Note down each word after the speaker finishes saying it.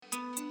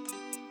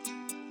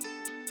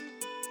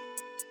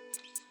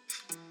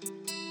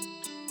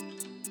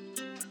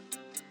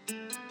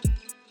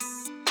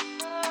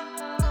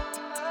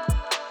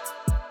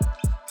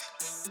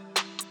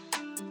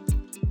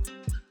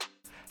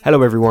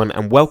Hello everyone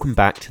and welcome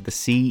back to the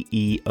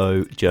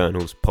CEO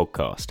Journals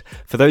podcast.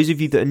 For those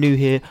of you that are new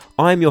here,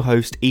 I'm your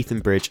host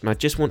Ethan Bridge and I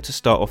just want to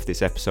start off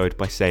this episode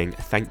by saying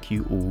thank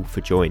you all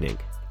for joining.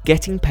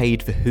 Getting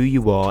paid for who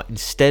you are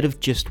instead of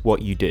just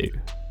what you do.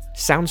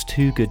 Sounds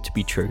too good to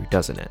be true,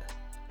 doesn't it?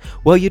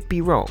 Well, you'd be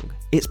wrong.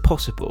 It's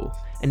possible,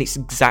 and it's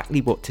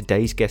exactly what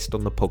today's guest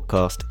on the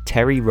podcast,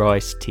 Terry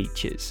Rice,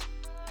 teaches.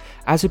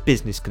 As a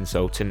business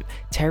consultant,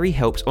 Terry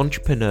helps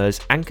entrepreneurs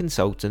and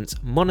consultants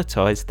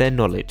monetize their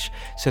knowledge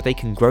so they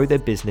can grow their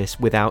business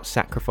without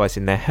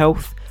sacrificing their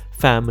health,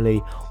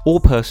 family, or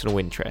personal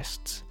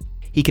interests.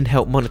 He can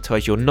help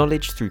monetize your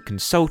knowledge through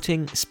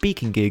consulting,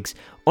 speaking gigs,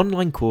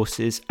 online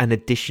courses, and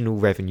additional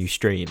revenue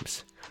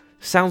streams.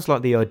 Sounds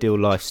like the ideal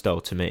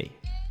lifestyle to me.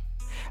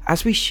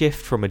 As we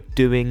shift from a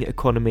doing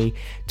economy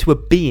to a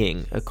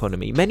being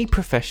economy, many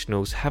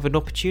professionals have an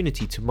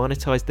opportunity to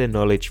monetize their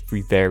knowledge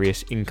through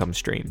various income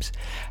streams.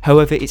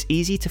 However, it's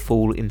easy to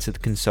fall into the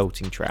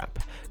consulting trap,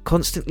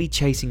 constantly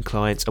chasing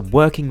clients and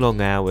working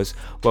long hours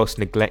whilst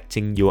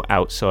neglecting your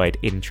outside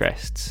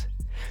interests.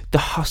 The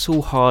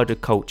hustle harder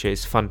culture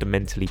is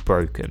fundamentally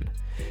broken.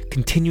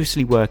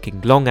 Continuously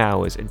working long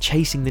hours and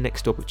chasing the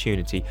next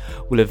opportunity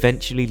will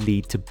eventually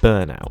lead to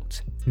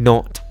burnout,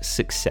 not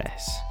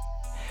success.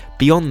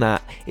 Beyond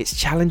that, it's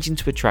challenging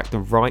to attract the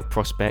right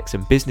prospects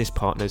and business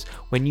partners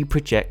when you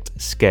project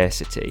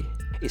scarcity.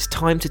 It's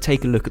time to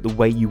take a look at the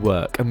way you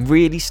work and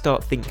really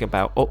start thinking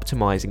about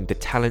optimizing the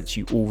talents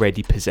you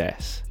already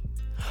possess.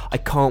 I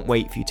can't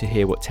wait for you to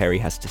hear what Terry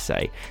has to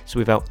say, so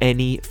without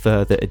any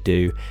further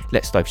ado,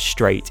 let's dive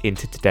straight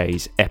into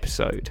today's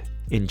episode.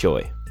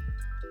 Enjoy.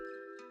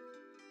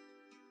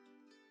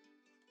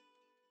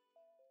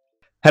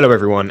 Hello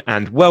everyone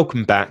and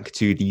welcome back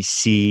to the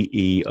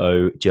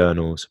CEO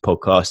Journals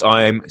podcast.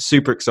 I'm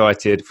super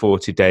excited for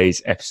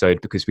today's episode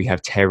because we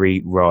have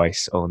Terry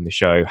Rice on the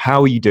show.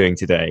 How are you doing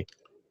today?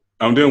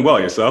 I'm doing well.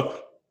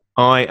 Yourself?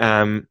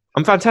 I'm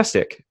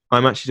fantastic.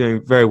 I'm actually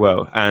doing very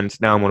well and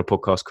now I'm on a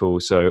podcast call,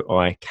 so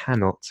I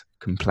cannot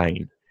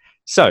complain.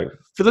 So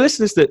for the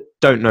listeners that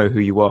don't know who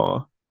you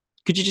are,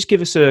 could you just give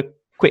us a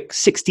quick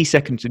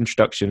 60-second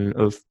introduction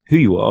of who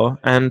you are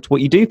and what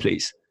you do,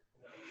 please?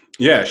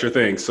 Yeah, sure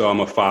thing. So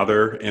I'm a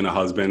father and a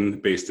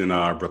husband based in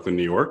Brooklyn,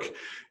 New York.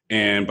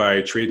 And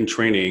by trade and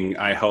training,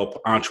 I help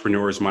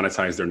entrepreneurs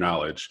monetize their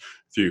knowledge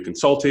through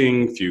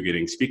consulting, through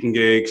getting speaking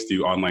gigs,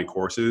 through online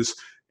courses,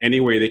 any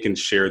way they can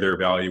share their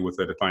value with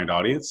a defined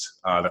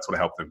audience. That's what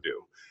I help them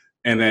do.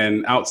 And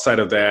then outside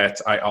of that,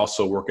 I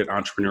also work at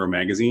Entrepreneur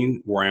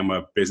Magazine, where I'm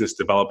a business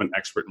development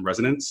expert in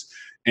residence.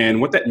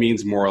 And what that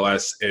means more or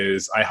less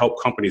is I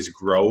help companies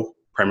grow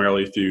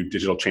primarily through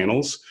digital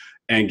channels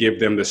and give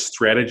them the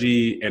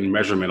strategy and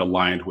measurement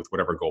aligned with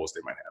whatever goals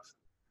they might have.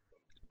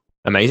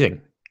 Amazing.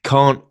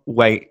 Can't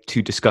wait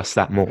to discuss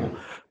that more.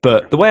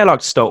 But the way I like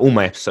to start all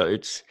my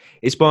episodes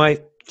is by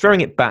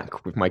throwing it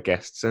back with my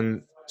guests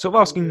and sort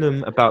of asking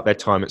them about their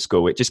time at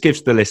school. It just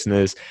gives the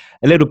listeners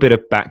a little bit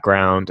of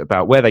background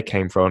about where they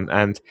came from.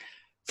 And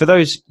for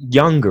those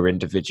younger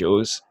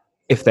individuals,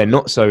 if they're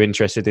not so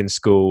interested in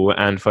school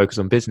and focus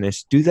on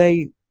business, do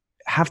they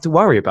have to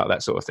worry about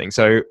that sort of thing?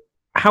 So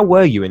how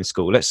were you in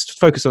school? Let's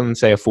focus on,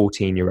 say, a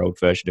 14-year-old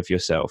version of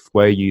yourself.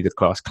 Were you the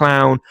class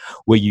clown?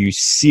 Were you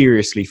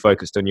seriously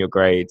focused on your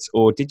grades?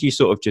 Or did you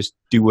sort of just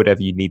do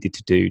whatever you needed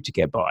to do to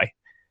get by?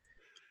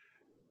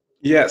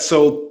 Yeah,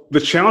 so the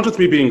challenge with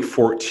me being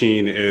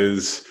 14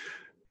 is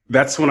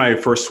that's when I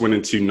first went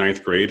into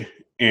ninth grade.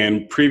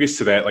 And previous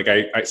to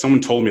that,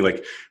 someone told me,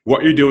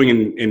 what you're doing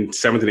in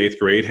seventh and eighth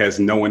grade has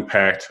no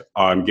impact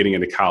on getting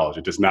into college.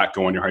 It does not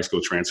go on your high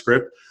school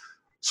transcript.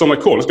 So I'm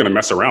like, cool, I'm just going to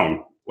mess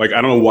around. I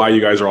don't know why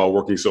you guys are all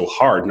working so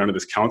hard. None of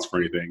this counts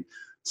for anything.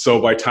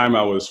 So by the time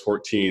I was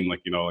 14,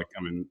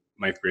 I'm in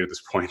ninth grade at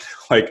this point,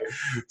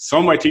 some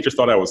of my teachers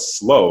thought I was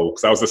slow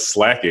because I was just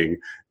slacking.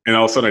 And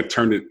all of a sudden I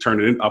turned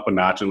it up a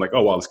notch and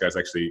oh, wow, this guy's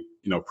actually,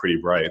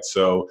 pretty bright.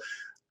 So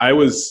I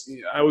was,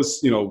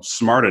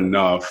 smart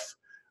enough,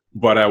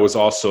 but I was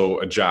also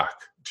a jock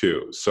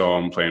too. So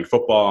I'm playing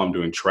football, I'm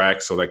doing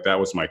track. So that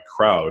was my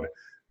crowd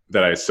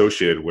that I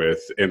associated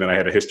with. And then I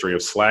had a history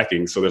of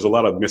slacking. So there's a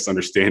lot of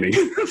misunderstanding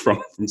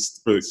from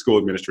school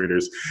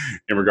administrators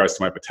in regards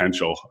to my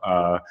potential.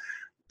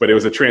 But it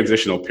was a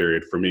transitional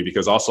period for me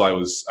because also I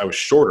was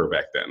shorter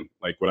back then.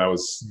 When I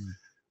was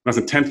in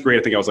 10th grade,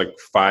 I think I was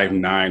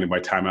 5'9", and by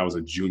the time I was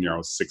a junior, I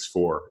was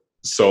 6'4".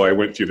 So I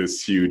went through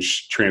this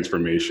huge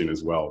transformation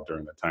as well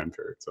during that time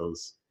period. So it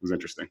was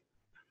interesting.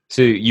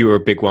 So you were a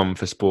big one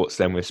for sports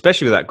then,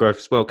 especially with that growth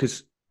as well,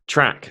 because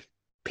track,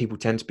 people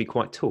tend to be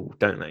quite tall,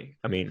 don't they?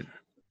 I mean,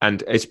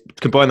 and it's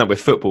combine that with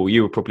football,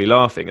 you were probably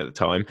laughing at the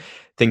time,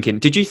 thinking,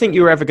 did you think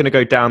you were ever going to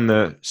go down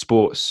the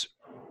sports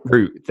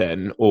route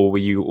then, or were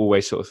you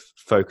always sort of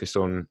focused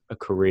on a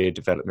career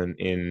development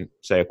in,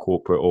 say, a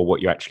corporate or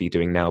what you're actually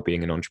doing now,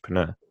 being an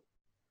entrepreneur?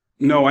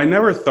 No, I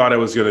never thought I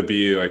was going to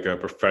be a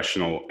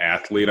professional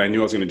athlete. I knew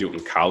I was going to do it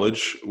in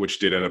college, which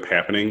did end up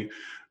happening,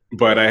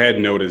 but I had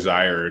no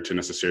desire to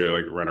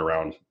necessarily run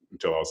around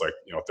until I was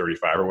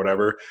 35 or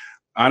whatever.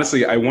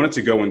 Honestly, I wanted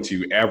to go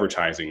into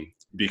advertising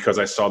because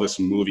I saw this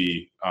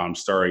movie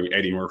starring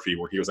Eddie Murphy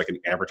where he was like an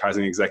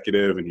advertising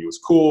executive and he was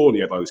cool and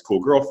he had all these cool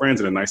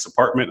girlfriends and a nice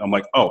apartment. I'm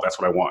like, oh, that's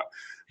what I want.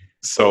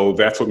 So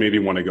that's what made me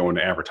want to go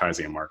into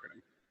advertising and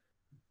marketing.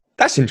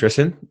 That's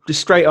interesting.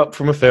 Just straight up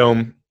from a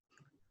film,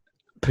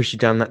 push you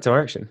down that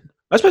direction.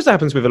 I suppose that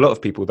happens with a lot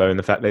of people, though, in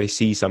the fact that they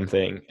see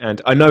something,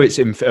 and I know it's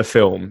in a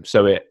film,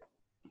 so it,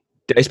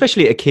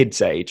 especially at a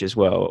kid's age as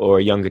well, or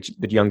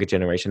the younger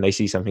generation, they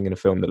see something in a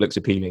film that looks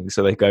appealing,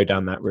 so they go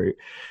down that route.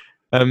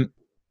 But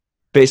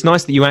it's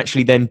nice that you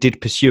actually then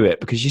did pursue it,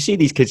 because you see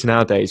these kids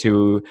nowadays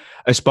who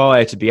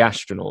aspire to be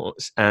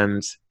astronauts,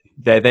 and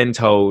they're then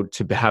told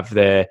to have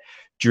their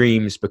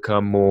dreams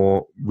become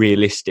more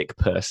realistic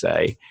per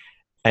se,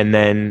 and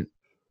then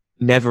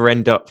never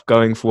end up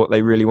going for what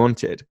they really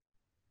wanted.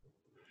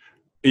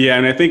 Yeah,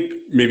 and I think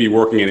maybe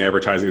working in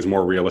advertising is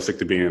more realistic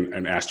to being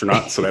an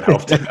astronaut, so that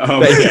helped.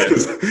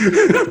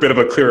 A bit of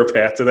a clearer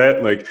path to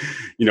that, like,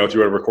 you know,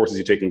 through whatever courses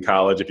you take in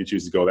college, if you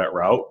choose to go that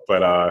route.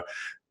 But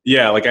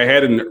yeah, like I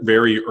had a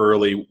very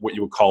early, what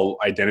you would call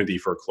identity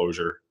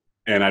foreclosure,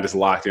 and I just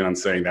locked in on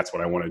saying that's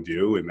what I want to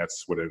do, and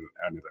that's what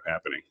ended up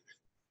happening.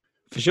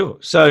 For sure.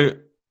 So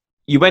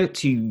you went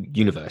to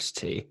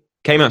university,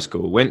 came out of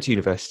school, went to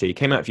university,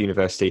 came out of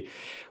university.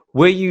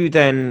 Were you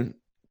then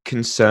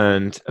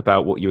concerned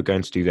about what you were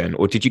going to do then,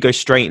 or did you go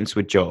straight into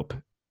a job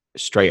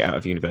straight out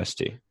of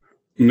university?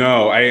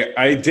 No,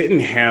 I didn't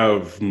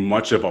have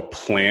much of a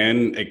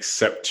plan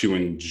except to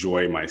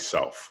enjoy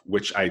myself,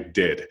 which I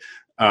did.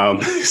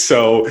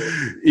 So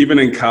even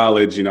in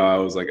college, you know, I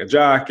was like a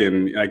jock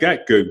and I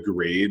got good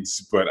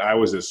grades, but I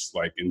was just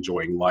like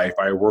enjoying life.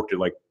 I worked at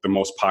like the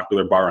most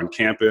popular bar on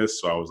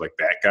campus, so I was like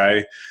that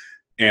guy.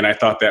 And I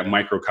thought that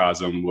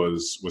microcosm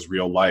was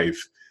real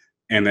life.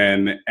 And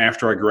then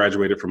after I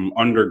graduated from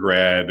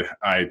undergrad,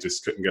 I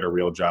just couldn't get a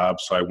real job.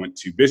 So I went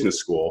to business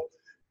school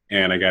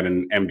and I got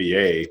an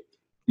MBA,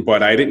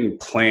 but I didn't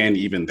plan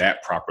even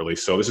that properly.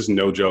 So this is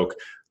no joke.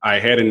 I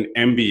had an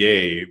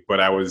MBA, but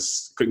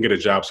couldn't get a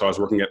job. So I was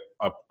working at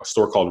a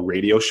store called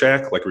Radio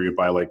Shack, like where you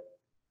buy like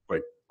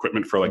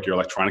equipment for like your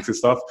electronics and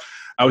stuff.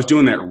 I was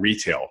doing that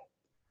retail.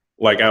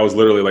 Like I was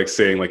literally like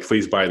saying like,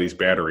 please buy these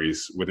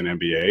batteries with an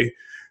MBA.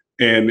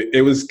 And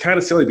it was kind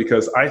of silly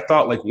because I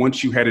thought like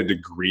once you had a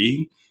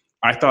degree,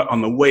 I thought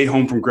on the way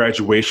home from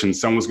graduation,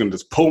 someone's going to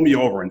just pull me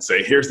over and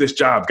say, here's this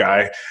job,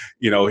 guy,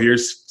 you know,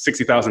 here's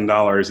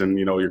 $60,000 in,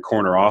 you know, your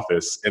corner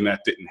office. And that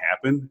didn't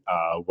happen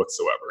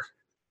whatsoever.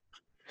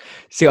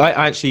 See,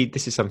 I actually,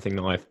 this is something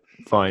that I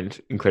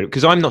find incredible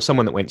because I'm not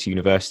someone that went to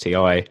university.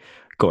 I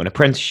got an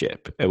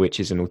apprenticeship, which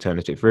is an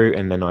alternative route.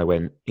 And then I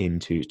went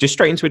just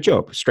straight into a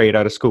job, straight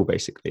out of school,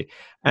 basically.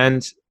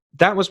 And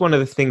that was one of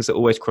the things that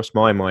always crossed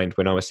my mind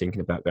when I was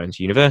thinking about going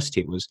to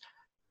university was,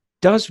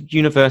 does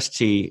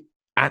university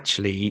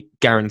actually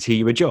guarantee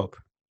you a job?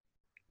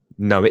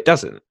 No, it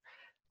doesn't.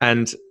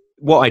 And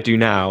what I do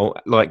now,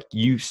 like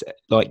you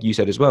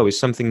said as well, is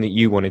something that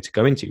you wanted to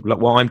go into. Like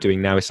what I'm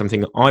doing now is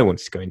something that I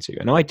wanted to go into.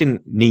 And I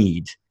didn't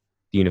need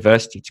the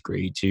university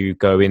degree to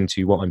go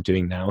into what I'm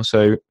doing now.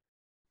 So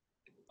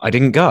I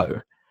didn't go.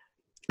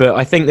 But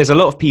I think there's a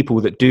lot of people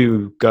that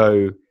do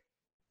go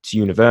to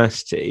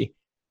university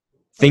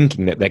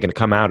thinking that they're going to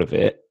come out of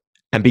it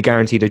and be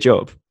guaranteed a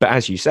job. But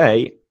as you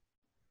say,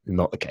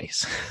 not the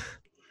case.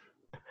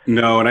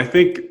 No, and I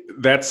think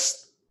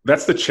that's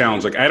the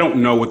challenge. Like, I don't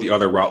know what the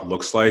other route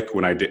looks like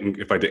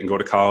if I didn't go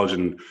to college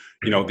and,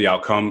 you know, the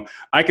outcome.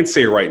 I can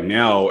say right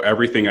now,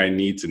 everything I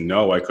need to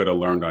know, I could have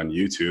learned on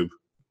YouTube.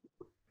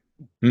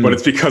 But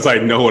it's because I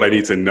know what I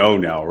need to know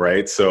now,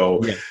 right?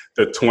 So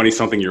the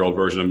 20-something-year-old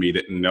version of me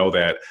didn't know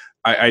that.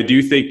 I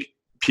do think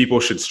people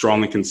should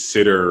strongly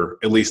consider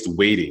at least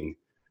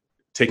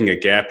taking a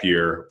gap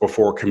year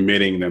before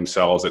committing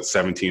themselves at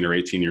 17 or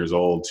 18 years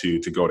old to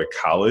go to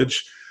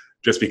college,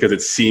 just because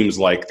it seems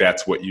like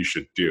that's what you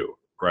should do,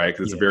 right?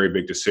 Because it's a very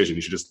big decision.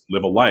 You should just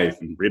live a life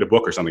and read a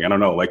book or something. I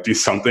don't know, like do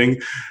something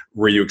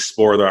where you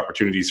explore the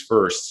opportunities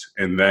first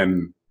and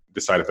then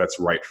decide if that's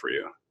right for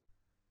you.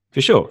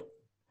 For sure.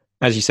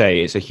 As you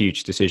say, it's a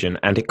huge decision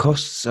and it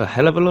costs a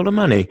hell of a lot of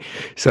money.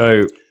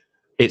 So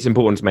it's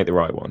important to make the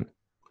right one.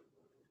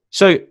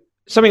 So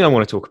something I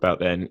want to talk about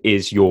then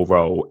is your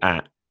role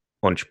at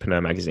Entrepreneur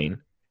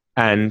Magazine.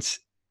 And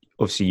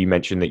obviously you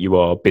mentioned that you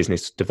are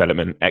business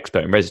development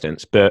expert in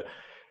residence, but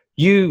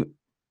you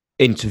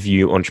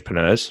interview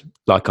entrepreneurs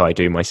like I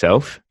do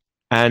myself.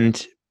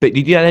 But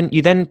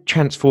you then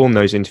transform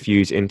those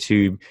interviews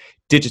into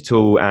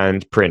digital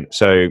and print.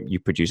 So you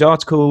produce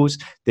articles,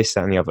 this,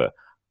 that, and the other.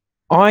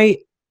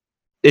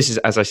 This is,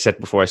 as I said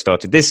before I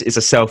started, this is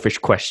a selfish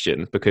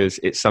question because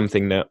it's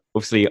something that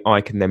obviously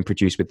I can then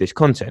produce with this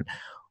content.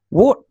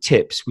 What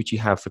tips would you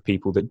have for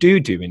people that do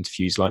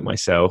interviews like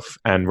myself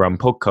and run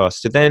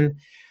podcasts to then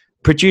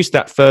produce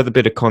that further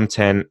bit of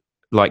content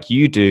like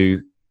you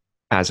do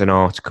as an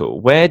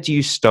article? Where do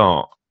you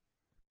start?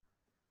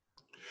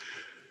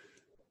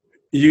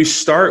 You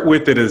start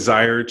with the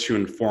desire to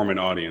inform an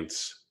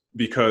audience,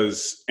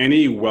 because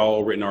any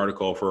well-written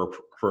article for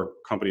a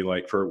company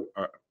for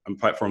a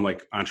platform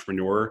like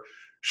Entrepreneur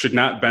should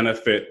not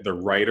benefit the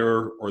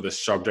writer or the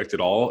subject at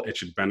all. It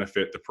should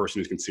benefit the person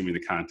who's consuming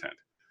the content.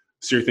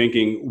 So you're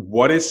thinking,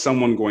 what is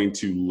someone going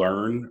to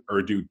learn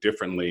or do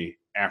differently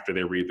after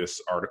they read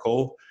this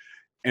article?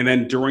 And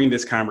then during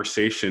this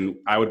conversation,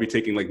 I would be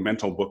taking like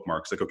mental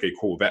bookmarks, like, okay,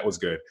 cool, that was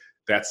good.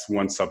 That's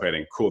one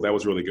subheading. Cool, that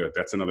was really good.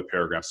 That's another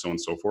paragraph, so on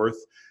and so forth.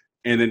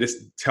 And then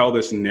just tell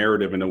this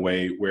narrative in a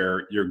way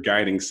where you're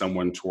guiding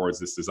someone towards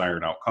this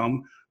desired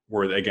outcome,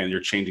 where again, you're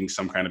changing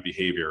some kind of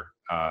behavior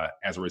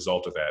as a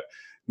result of that.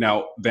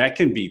 Now, that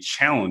can be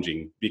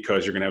challenging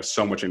because you're going to have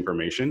so much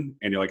information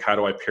and you're like, how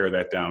do I pare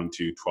that down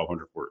to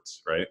 1,200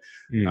 words, right?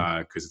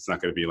 Because it's not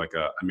going to be like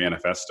a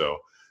manifesto.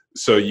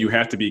 So you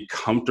have to be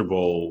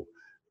comfortable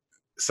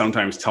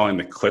sometimes telling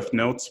the cliff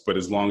notes, but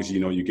as long as you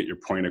know you get your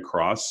point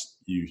across,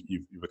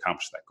 you've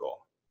accomplished that goal.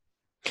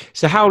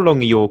 So how long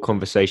are your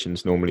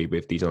conversations normally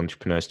with these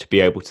entrepreneurs to be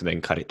able to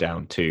then cut it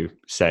down to,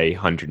 say,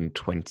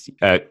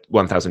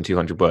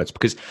 1,200 words?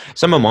 Because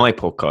some of my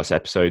podcast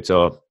episodes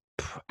are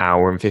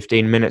hour and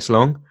 15 minutes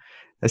long.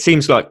 It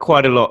seems like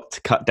quite a lot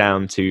to cut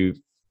down to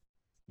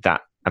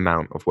that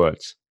amount of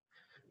words.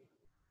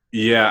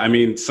 Yeah, I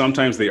mean,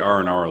 sometimes they are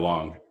an hour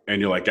long. And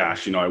you're like,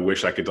 gosh, I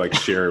wish I could like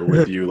share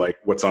with you like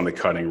what's on the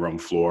cutting room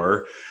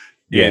floor.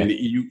 Yeah. And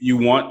you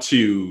want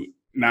to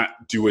not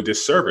do a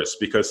disservice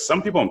because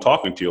some people I'm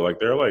talking to, like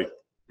they're like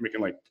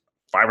making like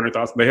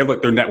 500,000. They have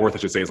like their net worth, I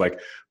should say, is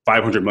like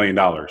 $500 million,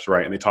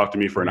 right? And they talk to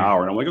me for an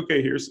hour, and I'm like,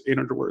 okay, here's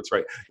 800 words,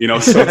 right?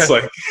 So it's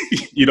like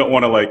you don't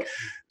want to like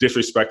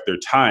disrespect their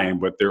time,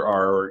 but there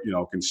are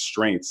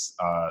constraints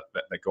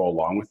that go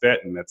along with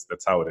that, and that's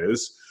how it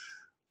is.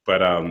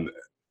 But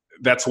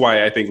that's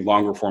why I think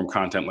longer form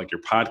content like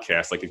your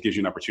podcast, like it gives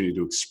you an opportunity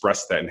to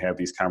express that and have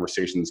these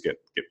conversations get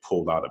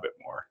pulled out a bit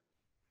more.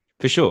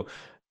 For sure.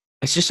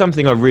 It's just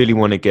something I really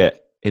want to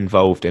get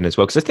involved in as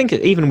well. Because I think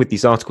even with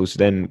these articles,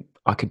 then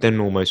I could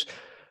then almost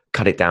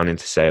cut it down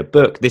into, say, a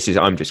book.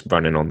 I'm just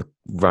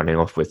running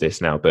off with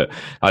this now, but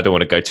I don't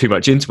want to go too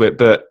much into it.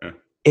 But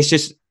It's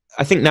just,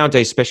 I think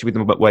nowadays, especially with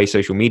the way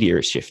social media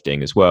is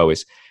shifting as well,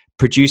 is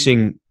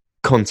producing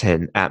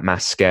content at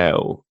mass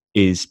scale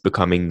is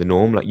becoming the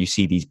norm. Like you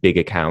see these big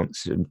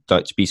accounts,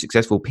 like to be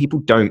successful,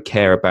 people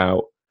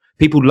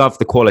love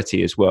the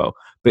quality as well.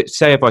 But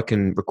say if I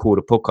can record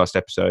a podcast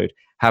episode,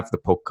 have the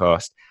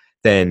podcast,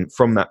 then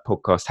from that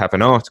podcast have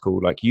an article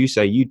like you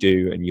say you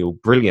do and you're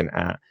brilliant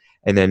at,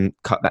 and then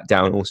cut that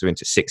down also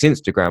into 6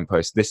 Instagram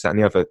posts, this, that, and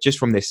the other. Just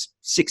from this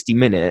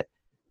 60-minute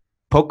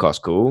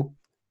podcast call,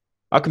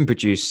 I can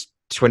produce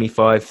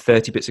 25,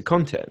 30 bits of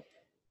content.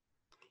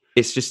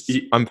 It's just,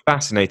 I'm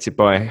fascinated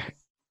by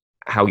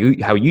how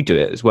you do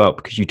it as well,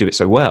 because you do it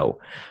so well.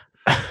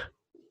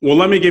 Well,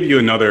 let me give you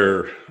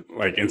another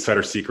like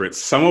insider secret.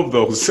 Some of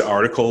those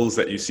articles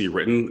that you see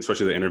written,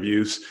 especially the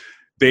interviews,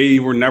 they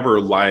were never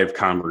live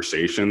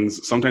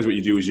conversations. Sometimes what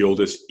you do is you'll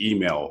just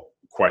email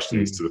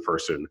questions to the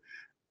person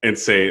and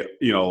say,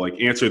 like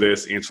answer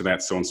this, answer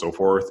that, so on and so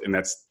forth. And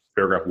that's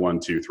paragraph 1,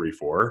 2, 3,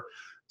 4.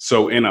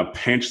 So in a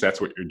pinch,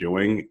 that's what you're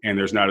doing. And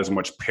there's not as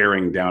much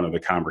paring down of the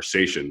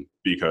conversation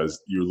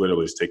because you're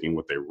literally just taking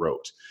what they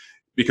wrote.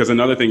 Because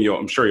another thing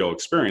I'm sure you'll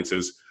experience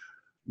is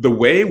the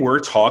way we're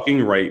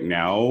talking right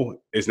now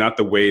is not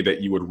the way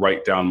that you would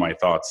write down my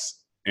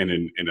thoughts in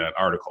an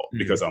article,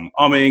 because I'm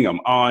umming,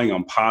 I'm awing,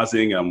 I'm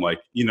pausing, I'm like,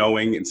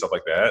 knowing and stuff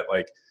like that.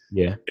 Like,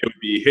 it would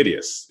be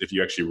hideous if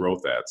you actually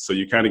wrote that. So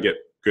you kind of get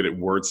good at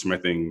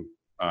wordsmithing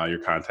your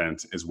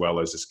content, as well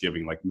as just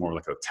giving like more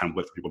like a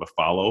template for people to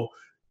follow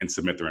and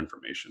submit their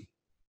information.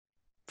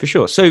 For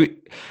sure. So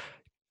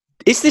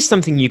is this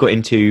something you got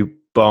into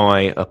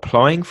by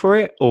applying for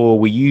it, or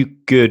were you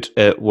good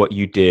at what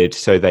you did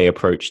so they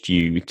approached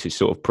you to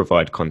sort of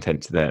provide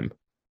content to them?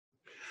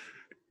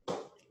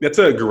 That's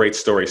a great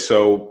story.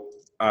 So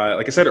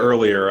like I said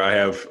earlier, I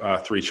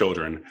have 3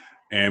 children,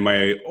 and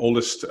my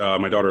oldest,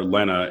 my daughter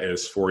Lena,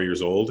 is 4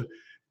 years old.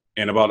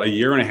 And about a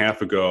year and a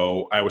half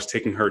ago, I was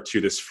taking her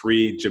to this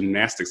free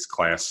gymnastics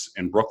class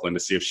in Brooklyn to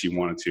see if she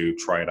wanted to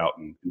try it out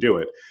and do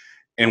it.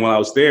 And when I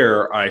was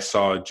there, I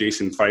saw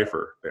Jason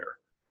Pfeiffer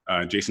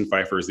there. Jason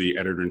Pfeiffer is the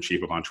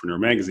editor-in-chief of Entrepreneur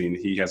Magazine.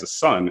 He has a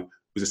son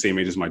who's the same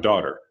age as my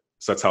daughter.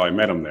 So that's how I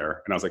met him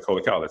there. And I was like,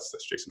 holy cow, that's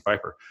Jason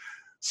Pfeiffer.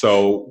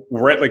 So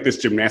we're at like this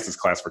gymnastics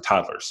class for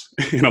toddlers.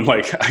 And I'm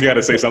like, I got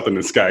to say something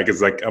to this guy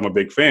because like I'm a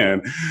big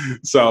fan.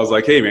 So I was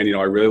like, hey man,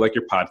 I really like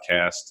your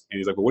podcast. And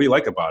he's like, well, what do you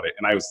like about it?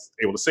 And I was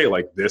able to say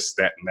like this,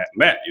 that, and that,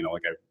 and that,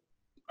 like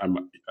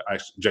I'm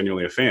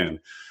genuinely a fan.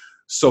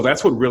 So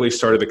that's what really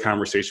started the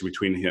conversation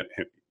between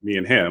me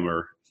and him,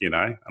 or he and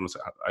I should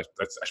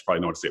probably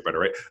know how to say it better,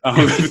 right?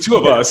 The two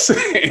of us.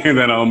 And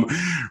then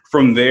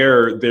from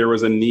there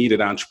was a need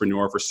at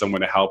Entrepreneur for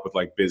someone to help with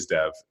like biz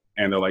dev.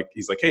 And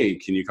he's like, hey,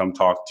 can you come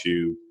talk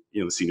to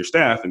the senior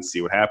staff and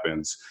see what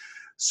happens?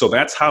 So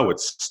that's how it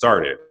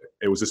started.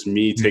 It was just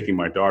me taking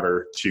my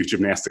daughter to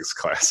gymnastics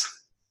class.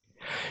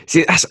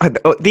 See,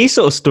 these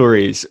sort of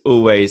stories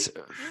always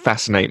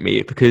fascinate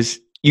me, because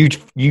you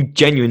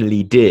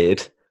genuinely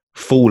did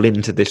fall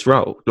into this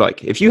role.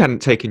 Like if you hadn't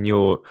taken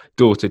your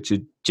daughter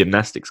to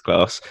gymnastics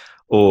class,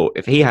 or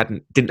if he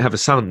didn't have a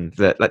son,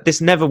 that like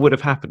this never would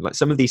have happened. Like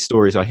some of these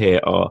stories I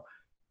hear are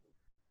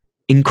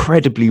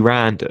incredibly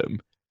random,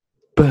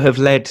 but have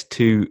led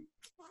to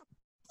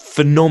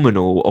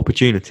phenomenal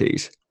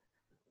opportunities.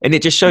 And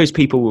it just shows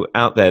people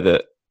out there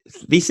that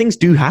these things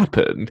do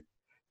happen.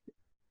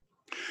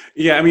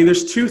 Yeah, I mean,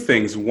 there's two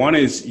things. One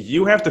is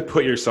you have to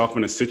put yourself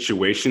in a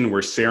situation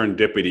where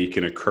serendipity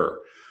can occur.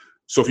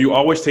 So if you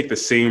always take the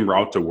same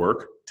route to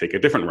work, take a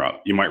different route.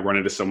 You might run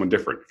into someone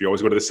different. If you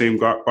always go to the same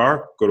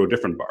bar, go to a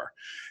different bar.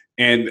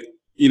 And,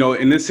 you know,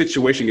 in this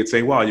situation, you could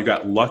say, wow, you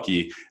got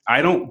lucky.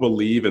 I don't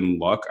believe in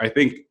luck. I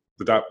think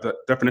the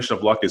definition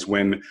of luck is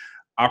when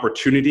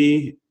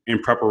opportunity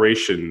and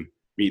preparation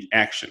meet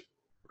action,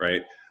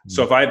 right? Mm-hmm.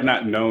 So if I had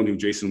not known who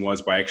Jason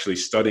was by actually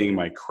studying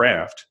my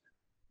craft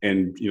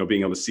and, you know,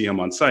 being able to see him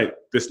on site,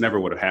 this never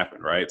would have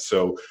happened, right?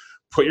 So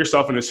put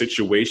yourself in a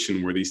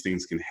situation where these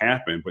things can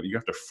happen, but you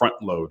have to front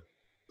load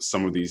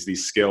some of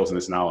these skills and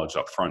this knowledge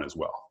up front as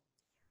well.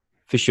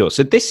 For sure.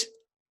 So this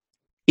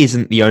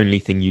isn't the only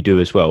thing you do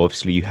as well.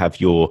 Obviously, you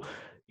have your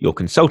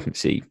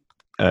consultancy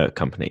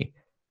company.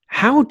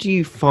 How do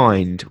you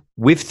find,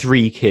 with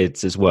 3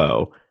 kids as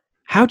well,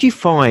 how do you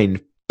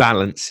find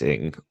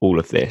balancing all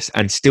of this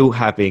and still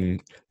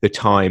having the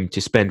time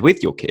to spend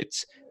with your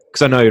kids?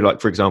 Because I know,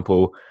 like, for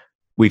example,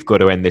 we've got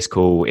to end this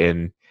call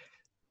in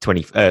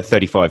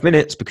 35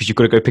 minutes because you've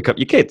got to go pick up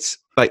your kids,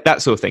 like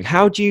that sort of thing.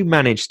 How do you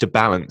manage to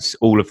balance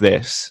all of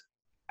this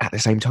at the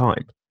same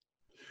time?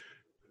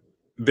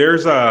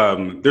 There's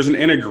an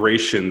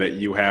integration that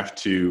you have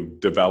to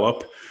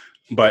develop.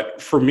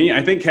 But for me,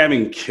 I think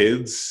having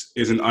kids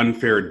is an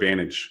unfair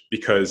advantage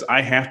because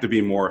I have to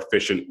be more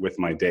efficient with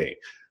my day.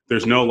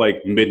 There's no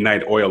like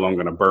midnight oil I'm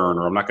going to burn,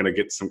 or I'm not going to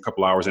get some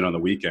couple hours in on the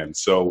weekend.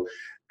 So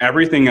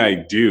everything I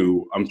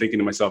do, I'm thinking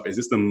to myself, is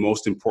this the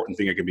most important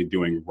thing I could be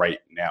doing right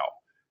now?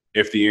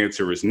 If the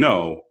answer is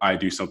no, I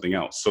do something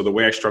else. So the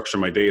way I structure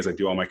my day is I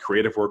do all my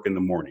creative work in the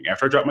morning.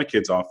 After I drop my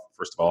kids off,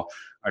 first of all,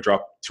 I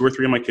drop 2 or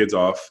 3 of my kids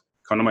off,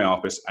 come to my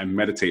office, I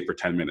meditate for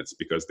 10 minutes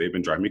because they've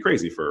been driving me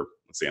crazy for,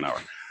 let's say, an hour.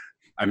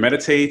 I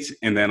meditate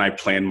and then I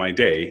plan my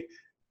day.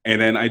 And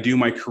then I do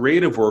my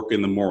creative work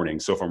in the morning.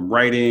 So if I'm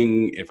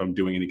writing, if I'm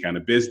doing any kind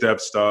of biz dev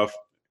stuff,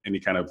 any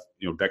kind of,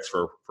 you know, decks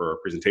for a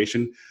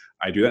presentation,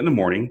 I do that in the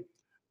morning.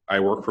 I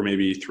work for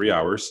maybe 3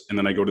 hours and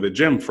then I go to the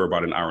gym for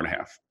about an hour and a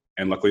half.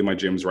 And luckily my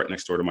gym's right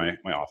next door to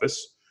my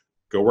office.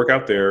 Go work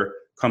out there,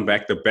 come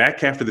back. The back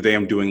half of the day,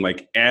 I'm doing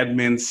like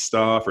admin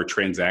stuff or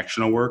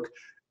transactional work.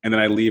 And then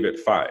I leave at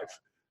 5.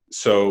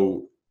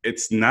 So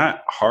it's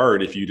not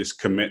hard if you just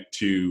commit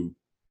to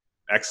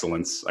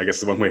excellence, I guess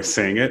is one way of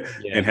saying it,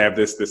 and have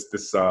this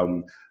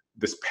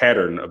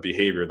pattern of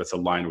behavior that's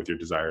aligned with your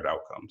desired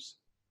outcomes.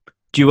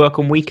 Do you work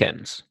on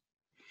weekends?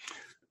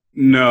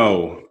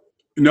 No.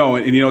 And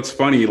you know, it's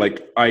funny,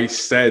 like I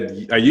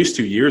used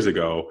to years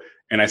ago,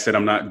 and I said,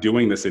 I'm not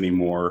doing this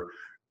anymore.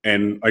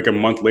 And like a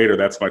month later,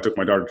 that's when I took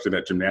my daughter to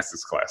that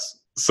gymnastics class.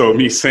 So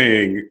me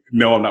saying,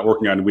 no, I'm not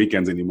working on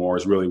weekends anymore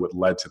is really what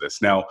led to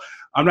this. Now,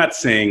 I'm not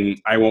saying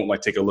I won't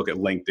like take a look at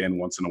LinkedIn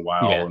once in a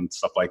while and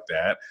stuff like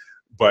that,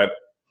 but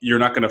you're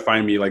not going to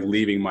find me like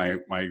leaving my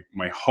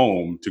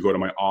home to go to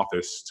my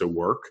office to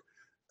work,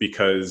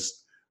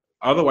 because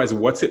otherwise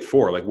what's it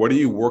for? Like, what are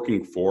you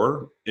working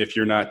for if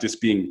you're not just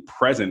being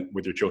present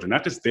with your children,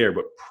 not just there,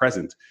 but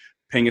present,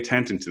 paying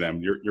attention to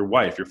them, your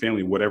wife, your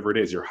family, whatever it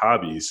is, your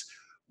hobbies?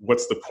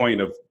 What's the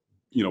point of,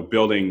 you know,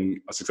 building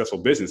a successful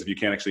business if you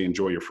can't actually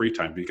enjoy your free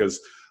time? Because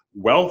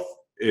wealth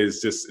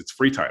is just, it's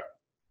free time.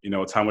 You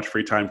know, it's how much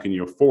free time can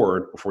you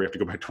afford before you have to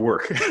go back to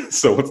work.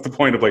 So what's the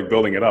point of like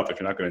building it up if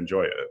you're not going to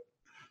enjoy it?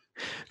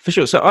 For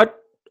sure. So I'd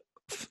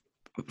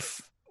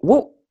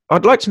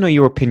like to know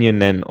your opinion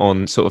then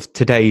on sort of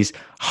today's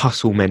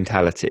hustle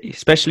mentality,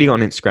 especially on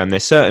Instagram.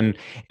 There's certain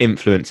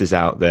influencers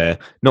out there,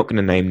 not going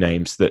to name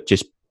names, that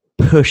just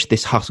push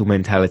this hustle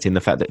mentality and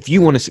the fact that if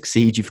you want to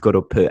succeed, you've got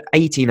to put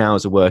 18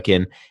 hours of work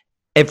in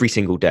every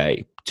single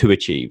day to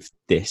achieve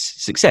this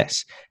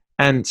success.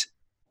 And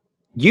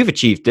you've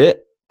achieved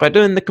it by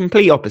doing the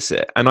complete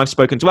opposite. And I've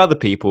spoken to other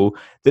people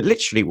that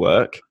literally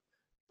work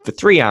for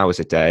 3 hours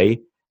a day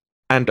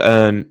and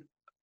earn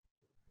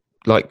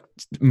like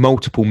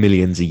multiple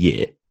millions a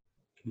year.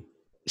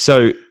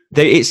 So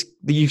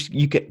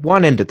you get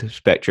one end of the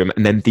spectrum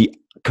and then the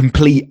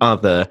complete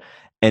other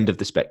end of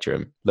the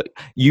spectrum. Look,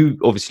 you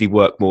obviously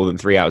work more than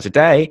 3 hours a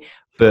day,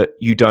 but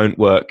you don't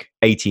work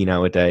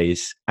 18-hour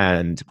days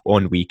and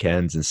on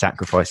weekends and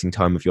sacrificing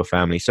time with your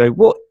family. So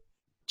what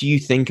do you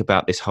think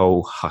about this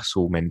whole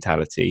hustle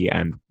mentality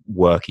and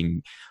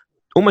working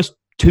almost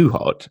too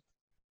hard?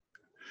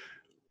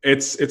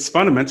 It's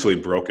fundamentally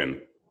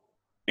broken.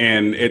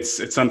 And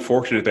it's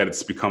unfortunate that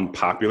it's become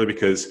popular,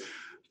 because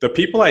the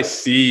people I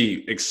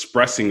see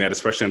expressing that,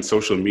 especially on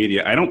social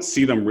media, I don't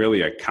see them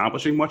really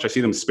accomplishing much. I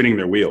see them spinning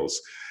their wheels,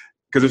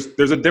 because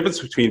there's a difference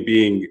between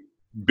being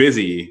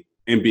busy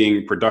and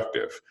being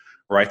productive,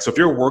 right? So if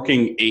you're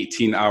working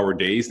 18-hour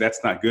days,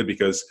 that's not good,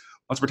 because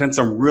let's pretend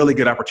some really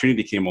good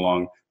opportunity came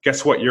along.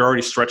 Guess what? You're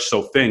already stretched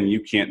so thin,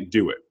 you can't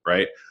do it,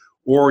 right?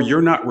 Or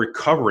you're not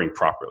recovering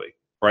properly.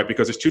 right?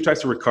 Because there's two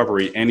types of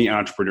recovery any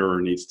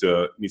entrepreneur needs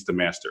to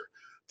master.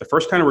 The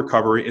first kind of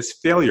recovery is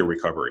failure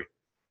recovery.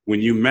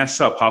 When you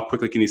mess up, how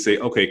quickly can you say,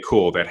 okay,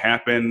 cool, that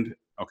happened.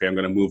 Okay, I'm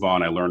going to move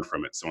on. I learned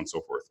from it, so on and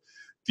so forth.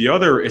 The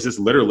other is just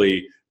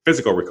literally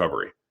physical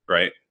recovery,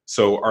 right?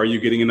 So are you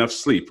getting enough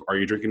sleep? Are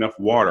you drinking enough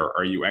water?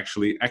 Are you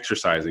actually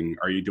exercising?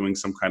 Are you doing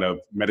some kind of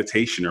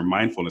meditation or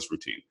mindfulness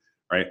routine,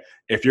 right?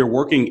 If you're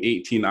working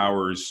 18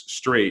 hours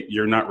straight,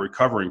 you're not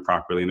recovering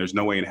properly, and there's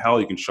no way in hell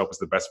you can show up as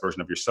the best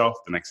version of yourself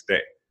the next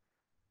day.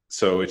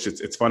 So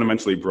it's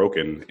fundamentally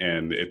broken,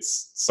 and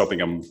it's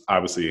something I'm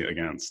obviously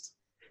against.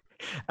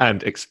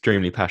 And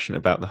extremely passionate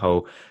about the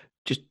whole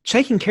just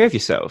taking care of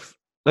yourself.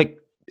 Like,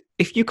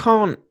 if you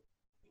can't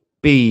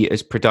be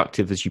as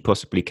productive as you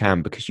possibly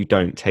can because you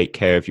don't take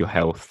care of your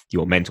health,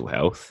 your mental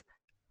health,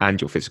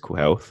 and your physical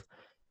health,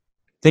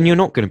 then you're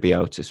not going to be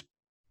able to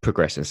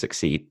progress and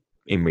succeed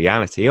in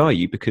reality, are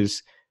you?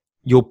 Because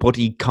your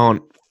body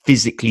can't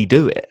physically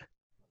do it.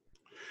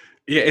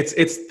 Yeah,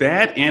 it's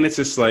that, and it's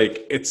just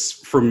like,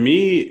 for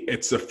me,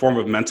 it's a form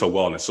of mental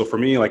wellness. So for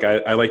me, like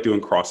I like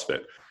doing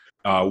CrossFit.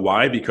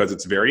 Why? Because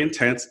it's very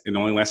intense. It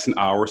only lasts an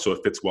hour, so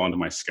it fits well into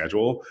my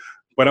schedule.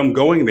 But I'm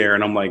going there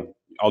and I'm like,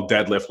 I'll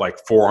deadlift like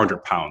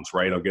 400 pounds,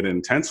 right? I'll get an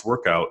intense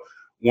workout.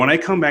 When I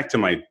come back to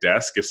my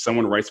desk, if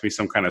someone writes me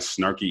some kind of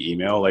snarky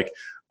email, like,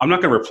 I'm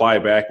not going to reply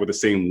back with the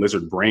same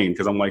lizard brain,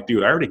 because I'm like,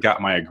 dude, I already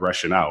got my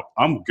aggression out.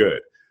 I'm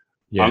good.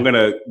 Yeah. I'm going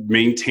to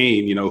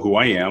maintain, who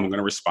I am. I'm going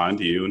to respond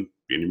to you and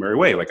be in your merry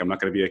way. Like, I'm not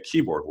going to be a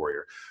keyboard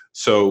warrior.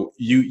 So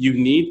you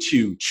need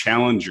to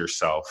challenge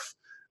yourself,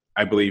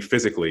 I believe,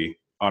 physically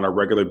on a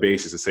regular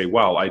basis to say,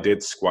 well, I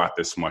did squat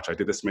this much. I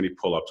did this many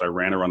pull-ups. I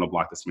ran around the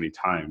block this many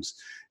times.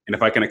 And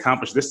if I can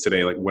accomplish this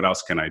today, like, what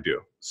else can I do?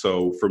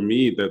 So for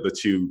me, the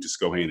two just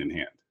go hand in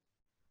hand.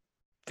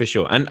 For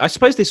sure. And I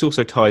suppose this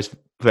also ties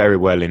very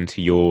well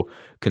into your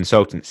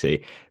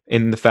consultancy,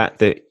 in the fact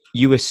that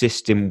you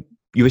assist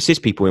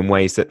people in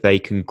ways that they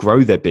can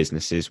grow their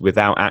businesses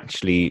without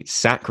actually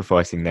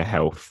sacrificing their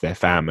health, their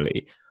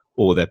family,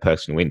 or their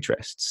personal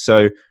interests.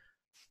 So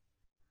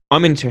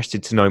I'm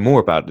interested to know more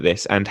about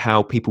this and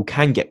how people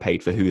can get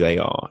paid for who they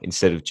are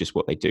instead of just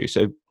what they do.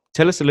 So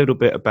tell us a little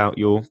bit about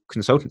your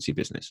consultancy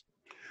business.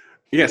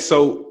 Yeah,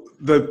 so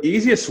the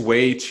easiest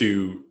way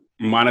to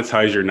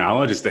monetize your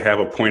knowledge is to have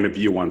a point of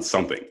view on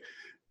something.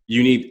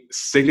 You need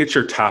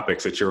signature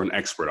topics that you're an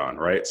expert on,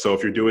 right? So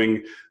if you're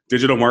doing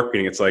digital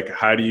marketing, it's like,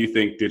 how do you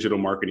think digital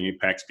marketing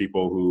impacts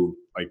people who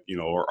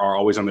are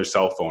always on their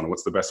cell phone?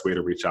 What's the best way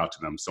to reach out to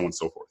them? So on and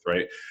so forth,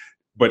 right?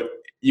 But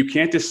you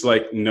can't just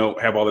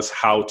have all this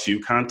how-to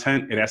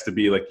content. It has to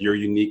be like your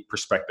unique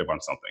perspective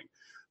on something.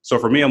 So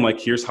for me, I'm like,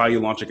 here's how you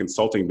launch a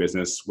consulting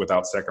business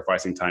without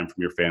sacrificing time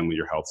from your family,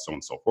 your health, so on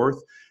and so forth.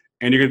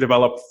 And you're going to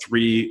develop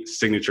 3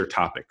 signature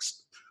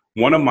topics.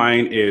 One of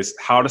mine is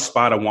how to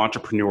spot an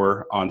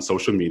entrepreneur on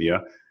social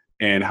media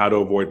and how to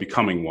avoid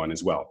becoming one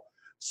as well.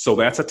 So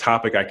that's a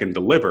topic I can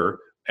deliver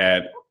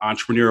at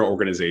entrepreneurial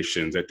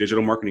organizations, at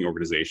digital marketing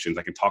organizations.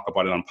 I can talk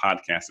about it on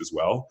podcasts as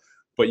well,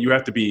 but you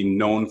have to be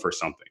known for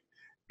something.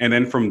 And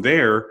then from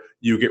there,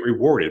 you get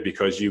rewarded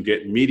because you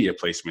get media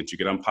placements. You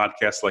get on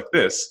podcasts like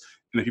this,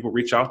 and then people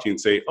reach out to you and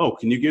say, oh,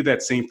 can you give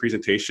that same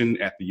presentation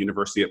at the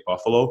University at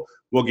Buffalo?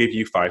 We'll give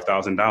you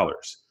 $5,000.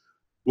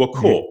 Well,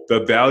 cool. Mm-hmm.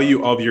 The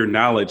value of your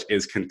knowledge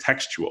is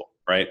contextual,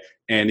 right?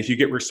 And if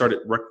you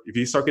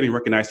start getting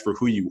recognized for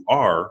who you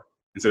are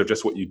instead of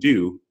just what you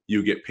do,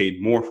 you get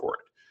paid more for it.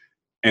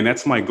 And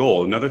that's my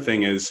goal. Another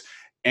thing is,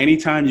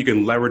 anytime you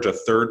can leverage a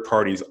third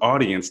party's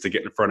audience to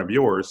get in front of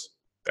yours,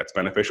 that's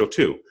beneficial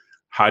too.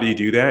 How do you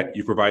do that?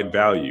 You provide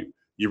value.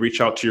 You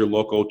reach out to your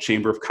local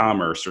chamber of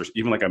commerce or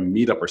even like a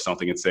meetup or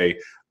something and say,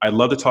 I'd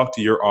love to talk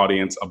to your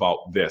audience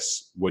about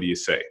this. What do you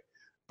say?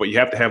 But you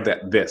have to have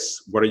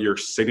this. What are your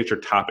signature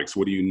topics?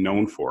 What are you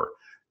known for?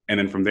 And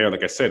then from there,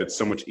 like I said, it's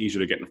so much easier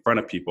to get in front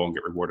of people and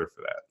get rewarded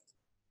for that.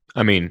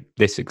 I mean,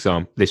 this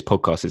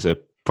podcast is a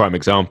prime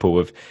example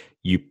of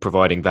you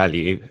providing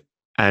value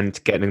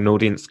and getting an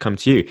audience to come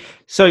to you.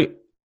 So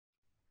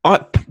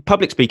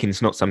public speaking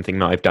is not something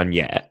that I've done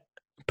yet,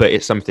 but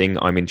it's something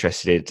I'm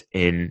interested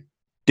in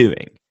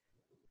doing.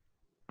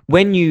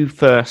 When you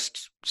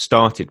first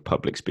started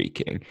public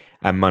speaking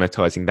and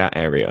monetizing that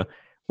area,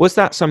 was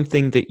that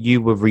something that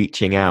you were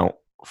reaching out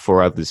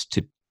for others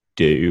to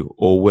do,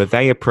 or were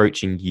they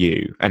approaching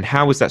you? And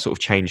how has that sort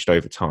of changed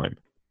over time?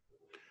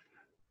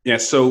 Yeah,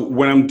 so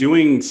when I'm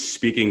doing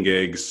speaking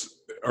gigs,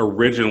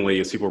 originally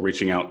it's people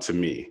reaching out to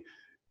me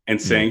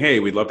and saying, hey,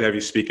 we'd love to have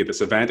you speak at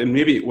this event. And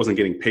maybe it wasn't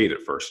getting paid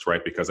at first,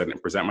 right? Because I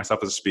didn't present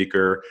myself as a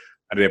speaker.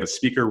 I didn't have a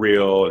speaker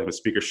reel, I didn't have a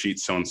speaker sheet,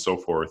 so on and so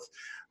forth.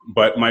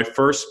 But my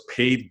first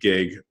paid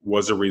gig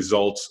was a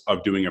result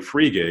of doing a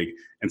free gig.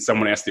 And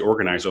someone asked the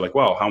organizer, like,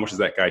 well, how much does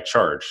that guy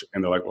charge?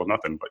 And they're like, well,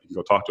 nothing, but you can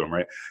go talk to him,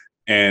 right?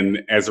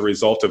 And as a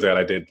result of that,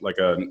 I did like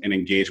an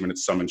engagement at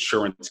some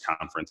insurance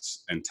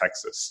conference in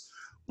Texas.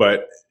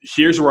 But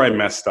here's where I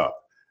messed up.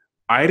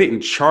 I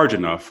didn't charge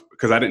enough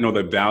because I didn't know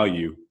the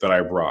value that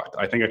I brought.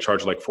 I think I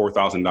charged like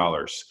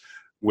 $4,000,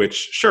 which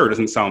sure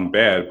doesn't sound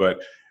bad,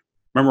 but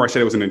remember I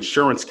said it was an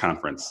insurance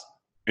conference.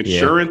 Yeah.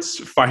 Insurance,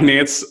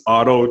 finance,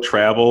 auto,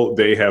 travel,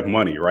 they have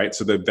money, right?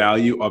 So the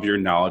value of your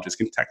knowledge is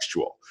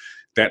contextual.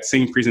 That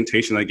same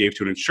presentation I gave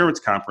to an insurance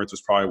conference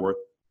was probably worth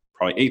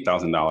probably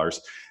 $8,000.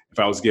 If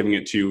I was giving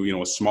it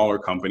to, a smaller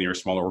company or a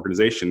smaller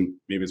organization,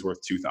 maybe it's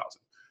worth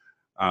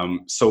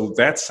 2,000. So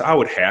that's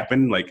how it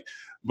happened.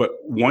 But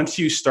once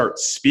you start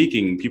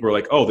speaking, people are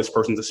like, oh, this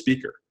person's a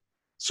speaker.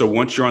 So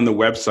once you're on the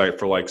website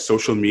for like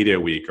Social Media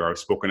Week, or I've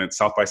spoken at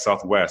South by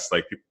Southwest,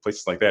 like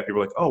places like that,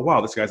 people are like, oh,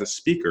 wow, this guy's a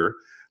speaker.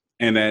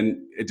 And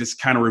then it just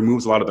kind of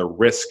removes a lot of the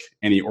risk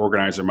any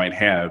organizer might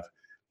have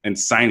in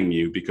signing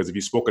you, because if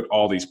you spoke at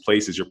all these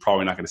places, you're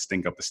probably not going to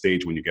stink up the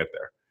stage when you get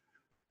there.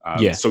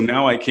 Yeah. So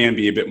now I can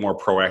be a bit more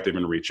proactive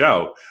and reach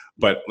out.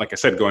 But like I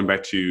said, going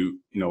back to,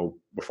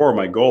 before,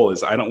 my goal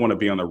is I don't want to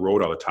be on the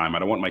road all the time. I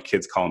don't want my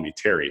kids calling me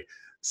Terry.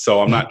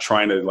 So I'm not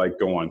trying to like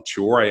go on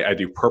tour. I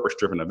do purpose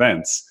driven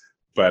events,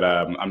 but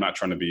I'm not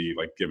trying to be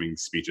like giving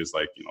speeches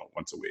like,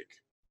 once a week.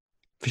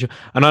 For sure.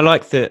 And I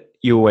like that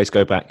you always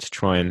go back to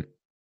try and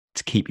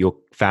to keep your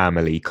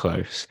family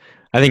close.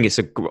 I think it's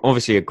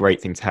obviously a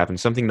great thing to have, and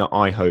something that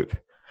I hope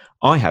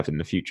I have in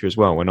the future as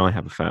well when I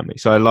have a family.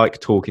 So I like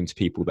talking to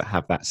people that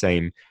have that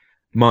same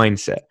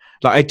mindset.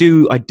 Like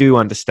I do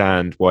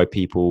understand why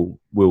people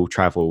will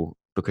travel,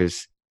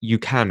 because you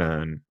can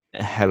earn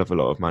a hell of a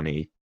lot of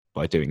money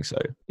by doing so.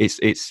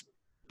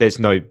 There's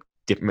no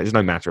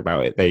matter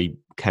about it. They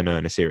can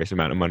earn a serious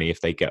amount of money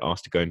if they get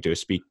asked to go and do a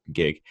speaking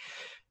gig,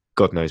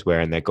 God knows where,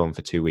 and they're gone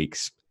for 2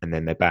 weeks, and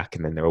then they're back,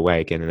 and then they're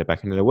away again, and they're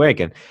back, and then they're away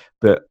again.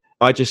 But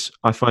I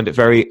find it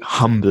very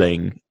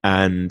humbling,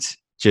 and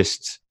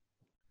just,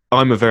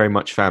 I'm a very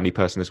much family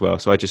person as well,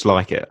 so I just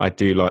like it. I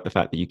do like the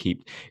fact that you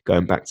keep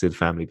going back to the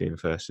family being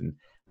first and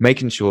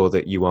making sure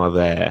that you are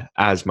there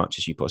as much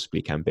as you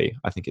possibly can be.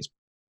 I think it's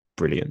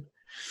brilliant.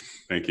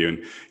 Thank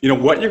you.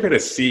 And what you're going to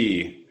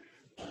see,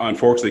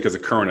 unfortunately, because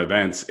of current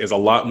events, is a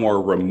lot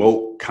more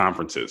remote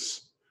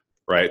conferences,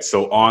 right?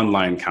 So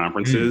online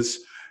conferences.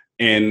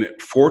 And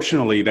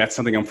fortunately, that's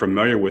something I'm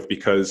familiar with,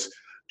 because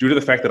due to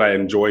the fact that I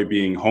enjoy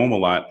being home a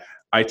lot,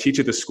 I teach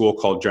at this school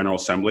called General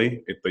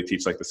Assembly. They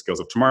teach like the skills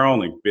of tomorrow,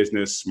 like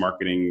business,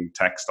 marketing,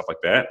 tech, stuff like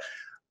that.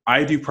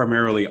 I do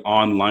primarily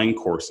online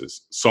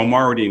courses. So I'm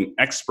already an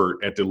expert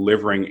at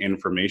delivering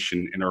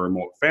information in a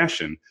remote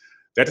fashion.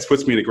 That just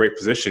puts me in a great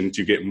position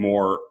to get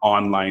more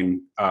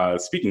online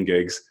speaking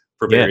gigs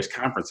for various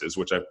conferences,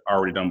 which I've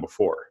already done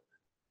before.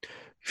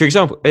 For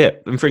example,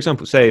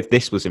 say if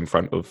this was in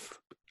front of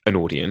an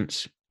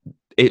audience,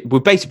 it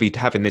would basically be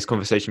having this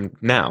conversation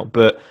now,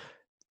 but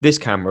this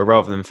camera,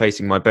 rather than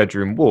facing my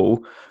bedroom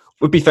wall,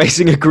 would be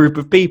facing a group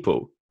of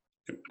people.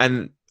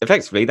 And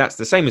effectively, that's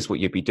the same as what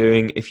you'd be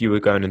doing if you were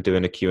going and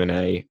doing a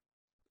Q&A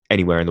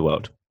anywhere in the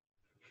world.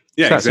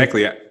 Yeah, so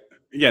exactly.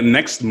 Yeah,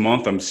 next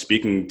month I'm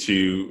speaking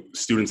to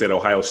students at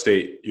Ohio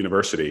State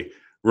University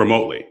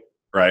remotely,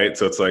 right?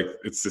 So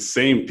it's the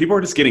same. People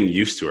are just getting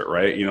used to it,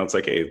 right? It's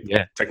like, hey,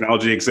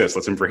 technology exists.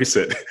 Let's embrace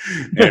it.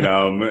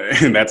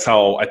 And that's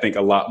how I think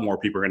a lot more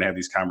people are going to have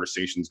these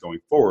conversations going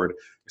forward,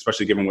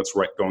 especially given what's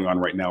going on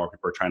right now, where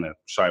people are trying to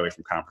shy away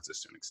from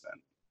conferences to an extent.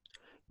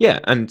 Yeah,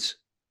 and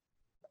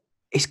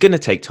it's going to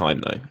take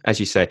time, though. As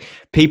you say,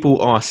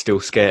 people are still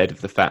scared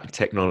of the fact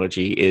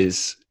technology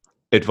is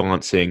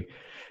advancing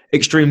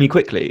extremely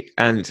quickly.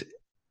 And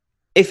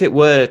if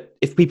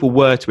people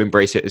were to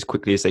embrace it as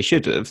quickly as they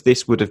should have,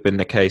 this would have been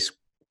the case,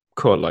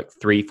 like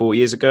 3-4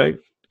 years ago.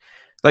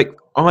 Like,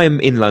 I'm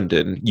in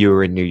London,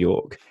 you're in New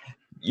York.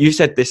 You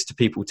said this to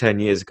people 10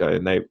 years ago,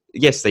 and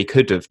they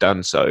could have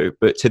done so,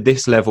 but to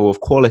this level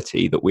of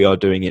quality that we are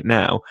doing it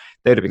now,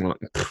 they'd have been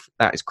like,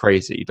 that is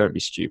crazy, don't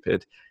be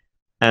stupid.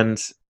 And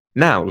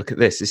now look at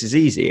this is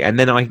easy. And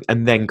then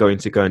I'm then going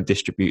to go and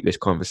distribute this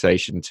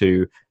conversation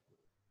to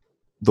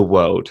the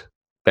world,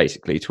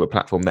 basically, to a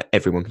platform that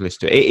everyone can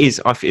listen to. It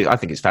is, I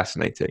think it's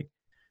fascinating.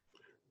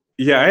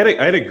 Yeah,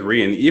 I'd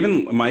agree. And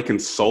even my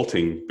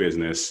consulting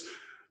business,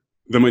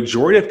 the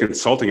majority of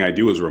consulting I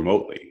do is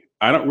remotely.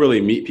 I don't really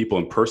meet people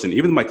in person.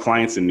 Even my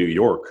clients in New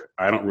York,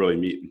 I don't really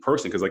meet in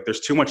person, because like there's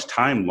too much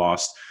time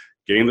lost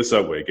getting the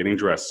subway, getting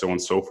dressed, so on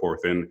and so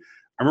forth. And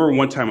I remember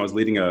one time I was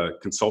leading a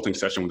consulting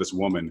session with this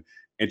woman,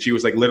 and she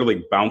was like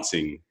literally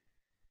bouncing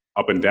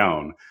up and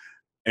down.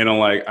 And I'm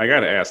like, I got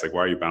to ask, like, why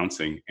are you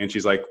bouncing? And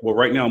she's like, well,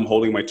 right now I'm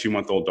holding my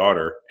 2-month-old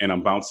daughter, and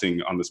I'm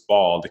bouncing on this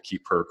ball to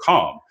keep her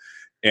calm.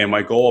 And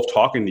my goal of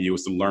talking to you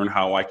is to learn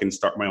how I can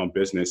start my own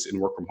business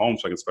and work from home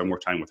so I can spend more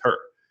time with her.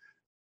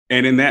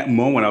 And in that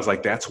moment, I was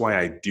like, that's why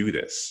I do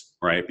this,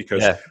 right?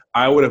 Because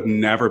I would have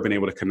never been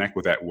able to connect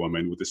with that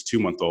woman with this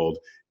 2-month-old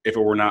if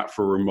it were not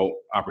for remote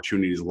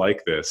opportunities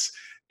like this.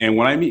 And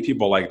when I meet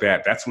people like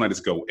that, that's when I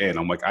just go in.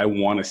 I'm like, I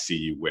want to see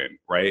you win,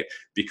 right?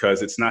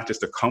 Because it's not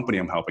just a company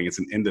I'm helping, it's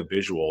an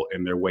individual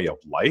in their way of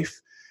life.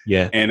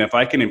 Yeah. And if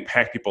I can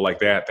impact people like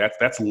that,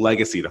 that's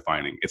legacy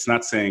defining. It's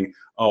not saying,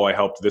 oh, I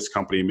helped this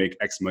company make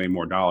X million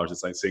more dollars.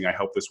 It's like saying I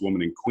helped this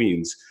woman in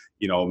Queens,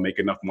 make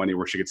enough money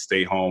where she could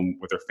stay home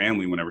with her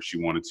family whenever she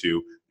wanted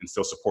to and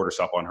still support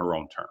herself on her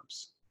own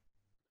terms.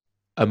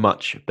 A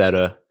much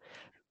better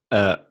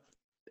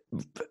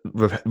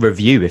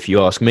review, if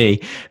you ask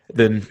me,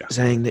 than Yeah.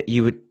 saying that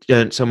you would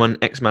earn someone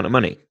X amount of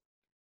money.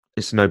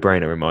 It's a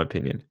no-brainer in my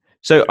opinion.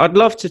 So I'd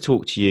love to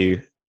talk to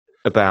you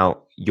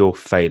about your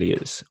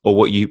failures, or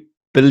what you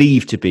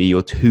believe to be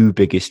your two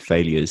biggest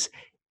failures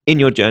in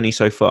your journey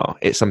so far.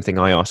 It's something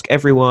I ask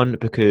everyone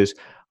because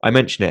I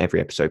mention it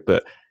every episode,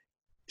 but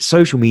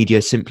social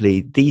media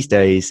simply these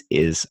days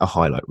is a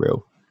highlight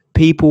reel.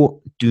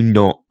 People do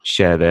not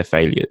share their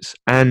failures.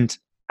 And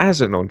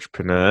as an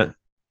entrepreneur,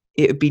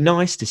 it would be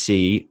nice to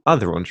see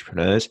other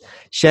entrepreneurs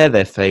share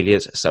their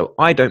failures so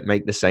I don't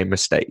make the same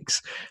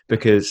mistakes,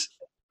 because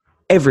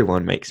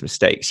everyone makes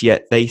mistakes,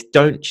 yet they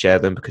don't share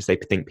them because they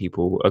think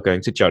people are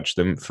going to judge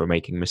them for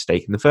making a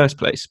mistake in the first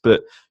place.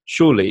 But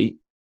surely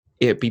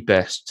it'd be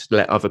best to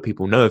let other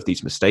people know of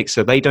these mistakes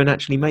so they don't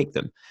actually make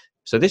them.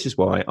 So this is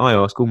why I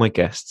ask all my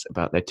guests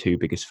about their two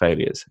biggest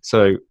failures.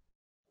 So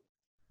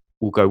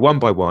we'll go one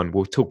by one.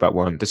 We'll talk about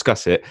one,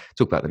 discuss it,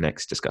 talk about the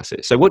next, discuss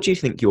it. So what do you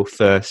think your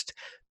first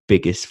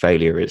biggest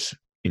failure is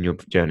in your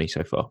journey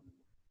so far?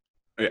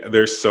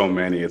 There's so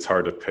many, it's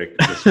hard to pick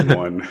just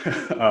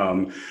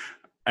one.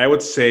 I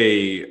would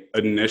say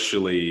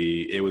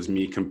initially it was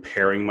me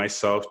comparing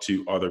myself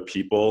to other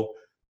people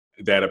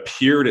that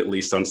appeared, at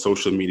least on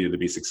social media, to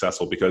be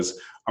successful, because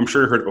I'm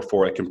sure you heard it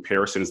before, like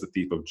comparison is the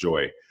thief of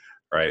joy,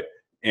 right?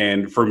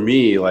 And for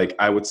me, like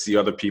I would see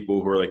other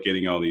people who are like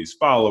getting all these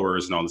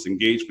followers and all this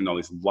engagement, all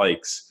these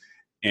likes,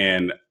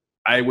 and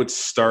I would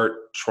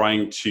start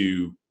trying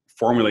to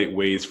formulate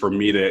ways for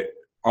me to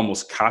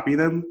almost copy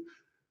them,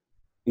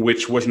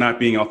 which was not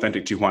being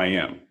authentic to who I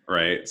am,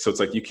 right? So it's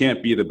like you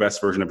can't be the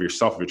best version of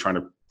yourself if you're trying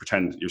to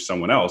pretend you're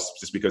someone else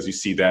just because you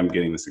see them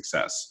getting the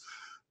success.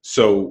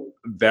 So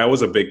that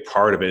was a big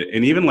part of it.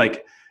 And even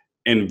like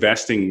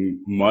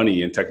investing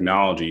money in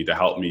technology to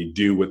help me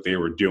do what they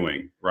were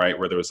doing, right?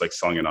 Whether it was like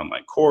selling an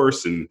online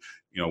course and,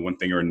 one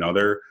thing or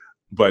another.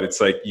 But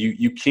it's like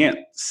you can't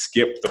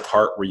skip the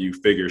part where you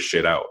figure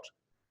shit out.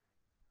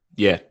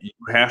 Yeah. You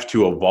have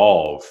to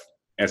evolve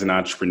as an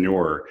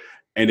entrepreneur.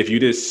 And if you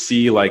just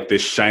see like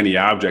this shiny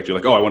object, you're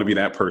like, oh, I want to be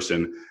that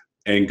person,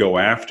 and go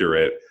after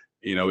it,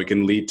 it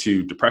can lead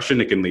to depression.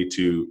 It can lead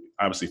to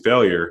obviously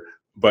failure,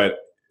 but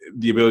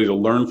the ability to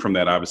learn from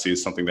that obviously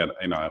is something that,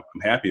 I'm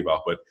happy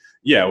about. But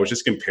yeah, I was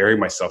just comparing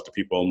myself to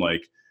people. I'm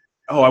like,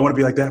 oh, I want to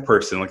be like that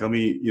person. Like, let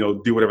me,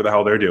 do whatever the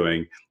hell they're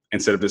doing,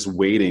 instead of just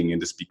waiting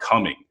and just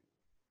becoming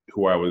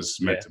who I was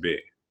meant to be.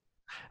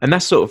 And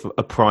that's sort of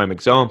a prime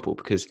example,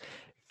 because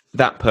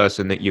that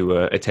person that you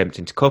were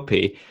attempting to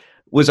copy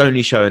was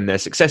only showing their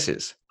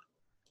successes.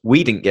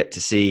 We didn't get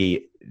to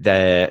see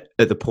their,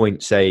 at the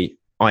point, say,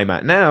 I'm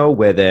at now,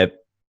 where they're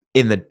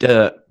in the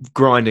dirt,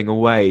 grinding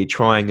away,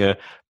 trying to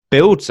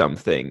build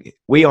something.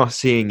 We are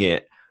seeing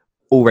it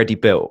already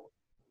built.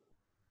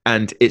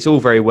 And it's all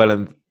very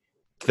well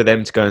for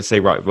them to go and say,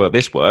 right, well,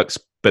 this works,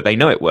 but they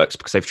know it works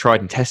because they've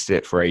tried and tested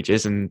it for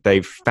ages and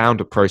they've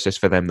found a process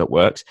for them that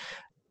works.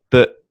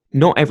 But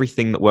not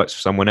everything that works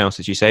for someone else,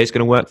 as you say, is going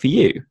to work for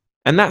you.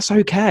 And that's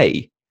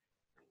okay.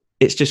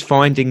 It's just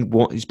finding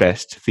what is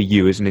best for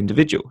you as an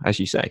individual, as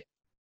you say.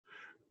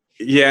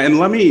 Yeah, and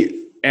let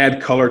me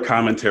add color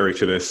commentary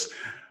to this.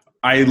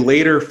 I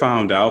later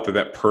found out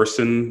that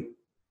person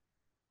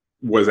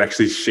was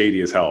actually shady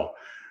as hell.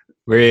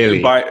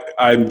 Really?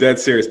 I'm dead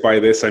serious by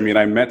this. I mean,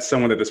 I met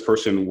someone that this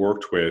person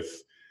worked with,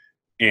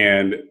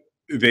 and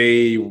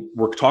they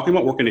were talking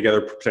about working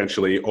together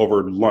potentially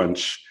over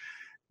lunch.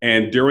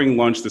 And during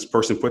lunch, this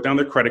person put down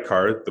their credit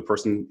card. The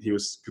person he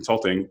was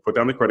consulting put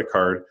down the credit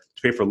card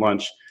to pay for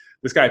lunch.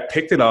 This guy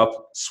picked it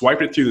up,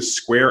 swiped it through the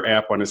Square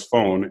app on his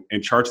phone,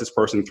 and charged this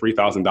person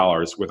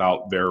 $3,000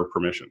 without their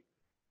permission.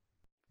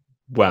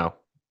 Wow.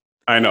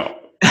 I know.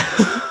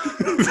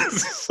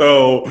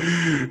 So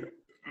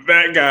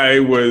that guy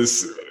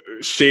was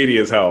shady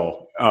as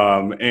hell,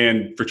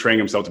 and portraying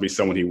himself to be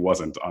someone he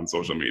wasn't on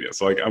social media.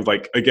 So I'm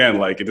like, again,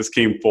 like it just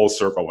came full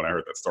circle when I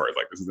heard that story.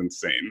 Like, this is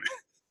insane.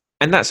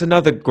 And that's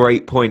another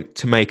great point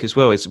to make as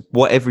well, is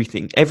not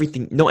everything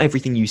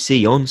you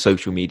see on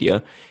social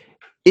media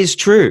is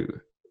true.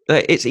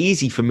 It's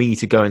easy for me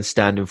to go and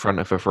stand in front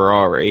of a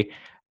Ferrari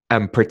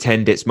and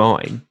pretend it's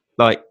mine.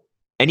 Like,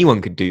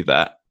 anyone could do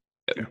that.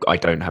 Yeah. I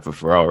don't have a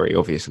Ferrari,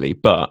 obviously,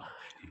 but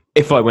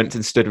if I went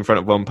and stood in front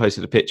of one,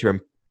 posted a picture and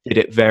did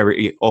it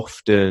very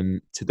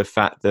often, to the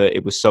fact that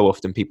it was so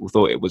often people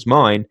thought it was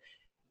mine,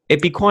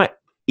 it'd be quite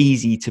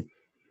easy to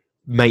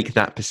make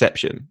that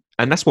perception.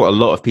 And that's what a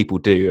lot of people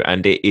do.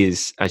 And it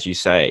is, as you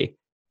say,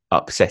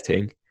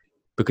 upsetting,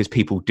 because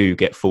people do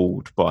get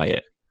fooled by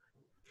it.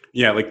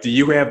 Yeah, like, do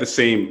you have the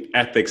same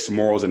ethics,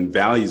 morals, and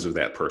values of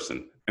that person?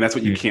 And that's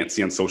what you can't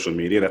see on social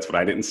media. That's what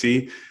I didn't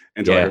see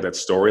until I heard that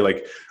story.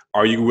 Like,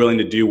 are you willing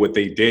to do what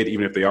they did,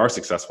 even if they are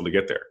successful, to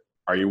get there?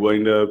 Are you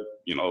willing to,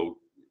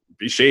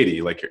 be shady,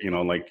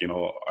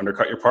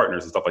 undercut your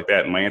partners and stuff like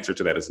that? And my answer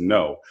to that is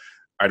no.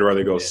 I'd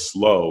rather go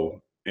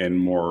slow and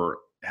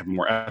have a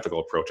more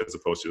ethical approach, as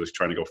opposed to just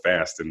trying to go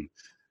fast and,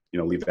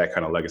 leave that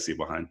kind of legacy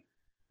behind.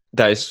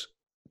 That is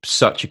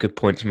such a good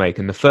point to make.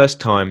 And the first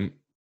time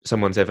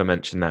someone's ever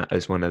mentioned that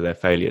as one of their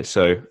failures.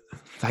 So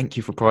thank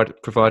you for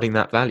providing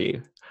that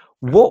value.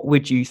 What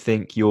would you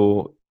think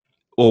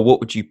what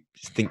would you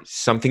think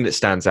something that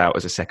stands out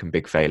as a second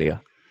big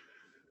failure?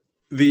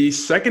 The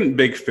second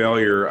big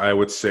failure, I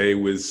would say,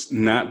 was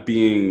not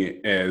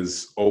being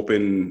as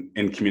open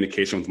in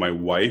communication with my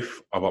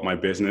wife about my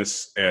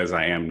business as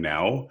I am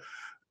now.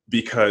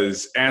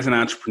 Because as an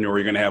entrepreneur,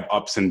 you're going to have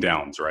ups and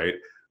downs, right?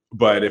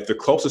 But if the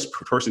closest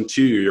person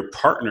to you, your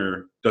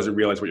partner, doesn't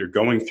realize what you're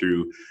going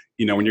through,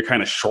 when you're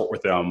kind of short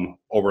with them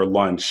over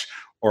lunch,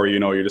 or,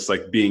 you're just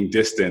like being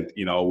distant,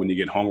 when you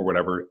get home or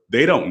whatever,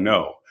 they don't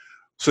know.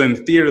 So in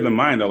the theater of the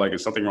mind, they're like,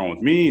 is something wrong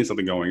with me? Is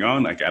something going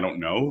on? Like, I don't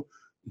know.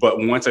 But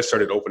once I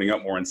started opening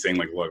up more and saying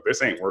like, look,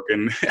 this ain't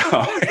working,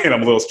 and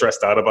I'm a little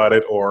stressed out about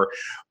it, or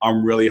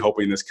I'm really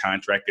hoping this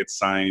contract gets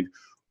signed,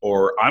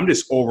 or I'm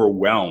just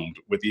overwhelmed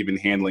with even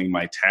handling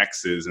my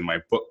taxes and my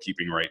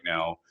bookkeeping right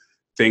now,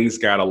 things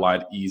got a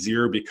lot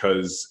easier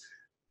because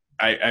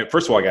I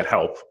first of all, I got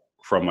help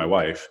from my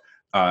wife.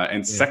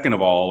 And second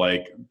of all,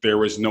 like there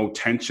was no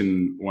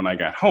tension when I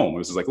got home. It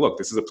was just like, look,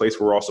 this is a place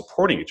where we're all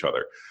supporting each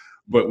other,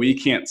 but we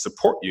can't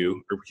support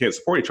you or we can't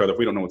support each other if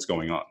we don't know what's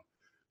going on.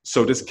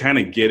 So just kind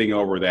of getting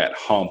over that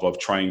hump of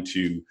trying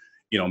to,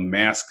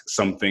 mask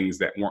some things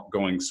that weren't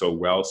going so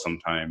well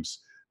sometimes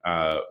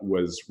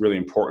was really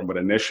important. But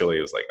initially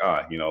it was like,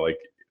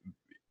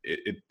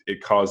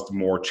 it caused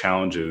more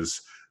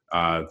challenges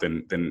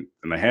than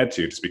I had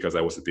to, just because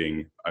I wasn't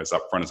being as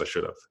upfront as I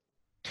should have.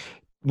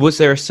 Was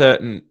there a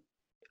certain,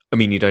 I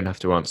mean, you don't have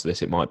to answer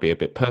this, it might be a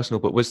bit personal,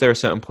 but was there a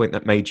certain point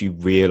that made you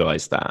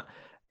realize that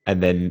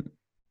and then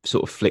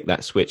sort of flick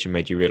that switch and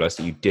made you realize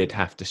that you did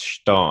have to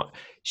start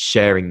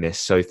sharing this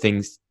so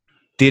things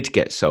did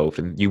get solved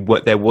and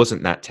there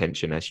wasn't that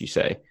tension, as you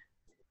say?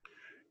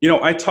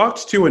 I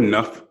talked to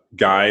enough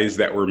guys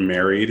that were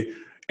married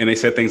and they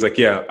said things like,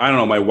 yeah, I don't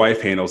know, my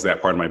wife handles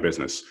that part of my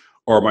business,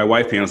 or my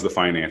wife handles the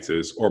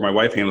finances, or my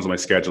wife handles my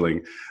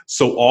scheduling.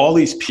 So all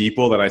these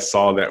people that I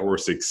saw that were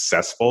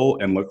successful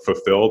and looked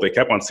fulfilled, they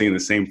kept on saying the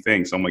same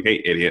thing. So I'm like,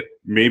 hey, idiot,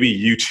 maybe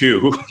you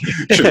too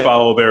should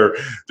follow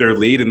their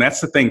lead. And that's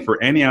the thing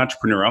for any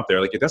entrepreneur out there.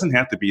 Like, it doesn't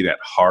have to be that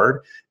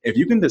hard. If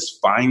you can just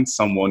find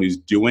someone who's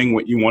doing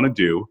what you want to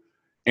do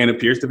and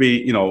appears to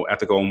be,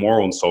 ethical and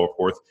moral and so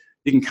forth,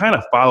 you can kind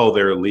of follow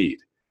their lead.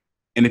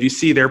 And if you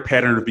see their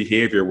pattern of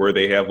behavior where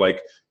they have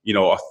like,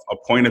 a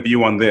point of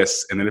view on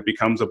this, and then it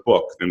becomes a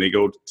book, then they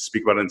go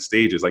speak about it in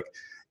stages. Like,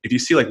 if you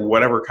see like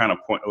whatever kind of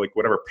point, like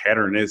whatever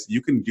pattern is,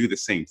 you can do the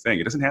same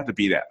thing. It doesn't have to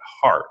be that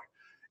hard.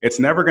 It's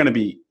never going to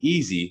be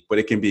easy, but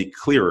it can be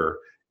clearer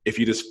if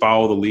you just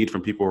follow the lead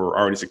from people who are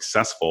already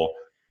successful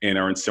and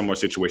are in similar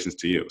situations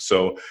to you.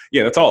 So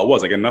yeah, that's all it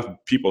was. Like, enough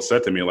people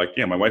said to me like,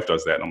 yeah, my wife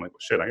does that. And I'm like, well,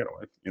 shit, I got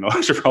a wife.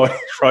 I should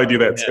probably do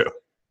that too.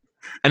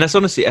 And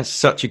that's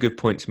such a good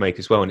point to make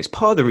as well. And it's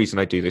part of the reason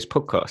I do this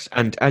podcast.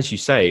 And as you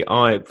say,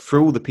 for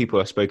all the people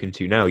I've spoken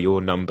to now, you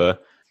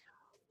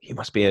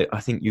must be, I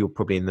think you're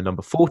probably in the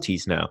number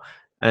 40s now.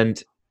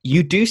 And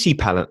you do see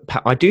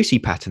I do see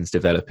patterns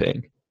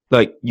developing.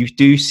 Like, you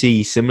do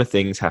see similar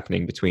things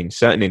happening between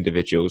certain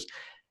individuals.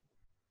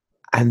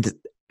 And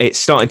it's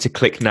starting to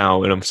click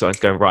now. And I'm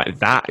starting to go, right,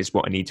 that is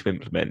what I need to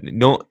implement.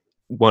 Not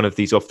one of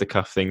these off the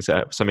cuff things that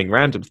are something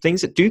random,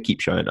 things that do keep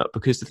showing up,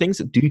 because the things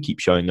that do keep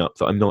showing up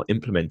that I'm not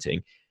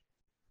implementing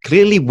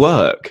clearly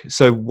work.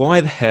 So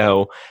why the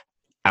hell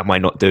am I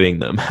not doing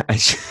them?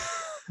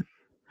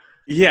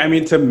 Yeah, I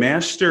mean, to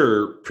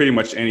master pretty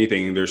much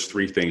anything, there's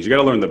three things. You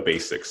got to learn the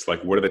basics.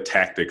 Like, what are the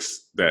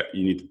tactics that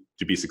you need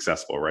to be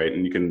successful, right?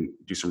 And you can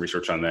do some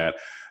research on that.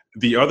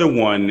 The other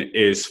one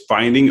is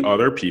finding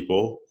other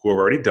people who have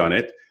already done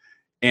it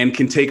and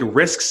can take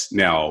risks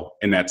now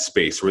in that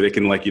space where they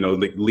can like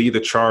lead the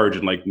charge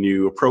in like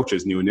new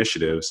approaches, new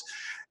initiatives.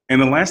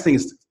 And the last thing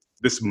is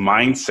this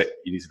mindset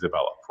you need to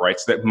develop, right?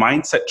 So that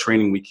mindset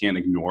training we can't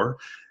ignore.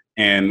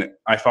 And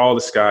I follow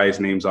this guy, his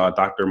name's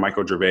Dr.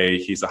 Michael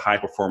Gervais. He's a high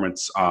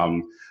performance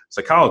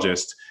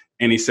psychologist.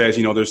 And he says,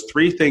 there's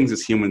three things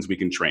as humans we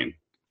can train.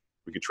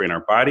 We can train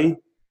our body,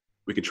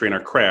 we can train our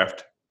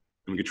craft,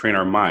 and we can train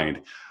our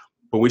mind.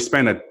 But we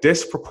spend a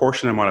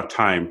disproportionate amount of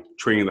time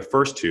training the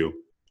first two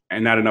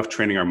and not enough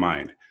training our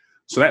mind.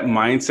 So that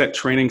mindset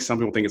training, some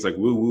people think it's like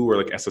woo-woo or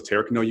like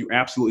esoteric. No, you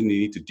absolutely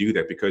need to do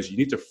that, because you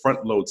need to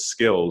front load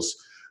skills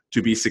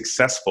to be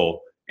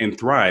successful and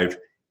thrive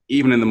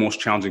even in the most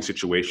challenging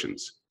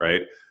situations,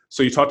 right?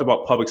 So you talked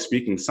about public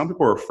speaking. Some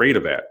people are afraid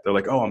of that. They're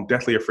like, oh, I'm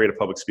deathly afraid of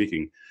public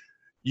speaking.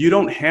 You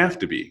don't have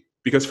to be,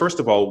 because first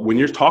of all, when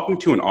you're talking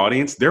to an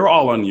audience, they're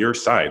all on your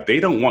side.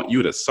 They don't want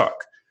you to suck.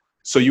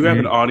 So you have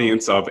an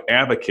audience of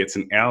advocates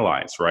and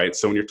allies, right?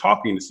 So when you're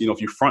talking,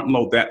 if you front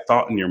load that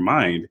thought in your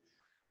mind,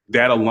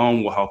 that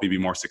alone will help you be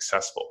more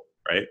successful,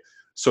 right?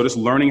 So just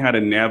learning how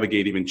to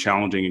navigate even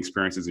challenging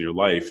experiences in your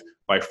life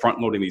by front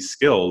loading these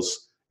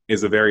skills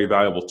is a very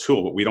valuable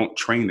tool, but we don't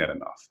train that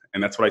enough.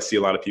 And that's what I see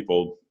a lot of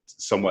people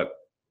somewhat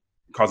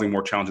causing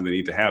more challenge than they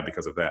need to have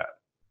because of that.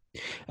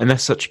 And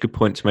that's such a good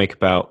point to make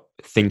about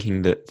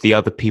thinking that the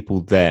other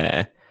people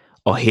there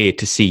are here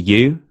to see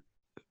you.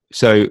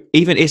 So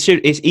even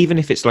even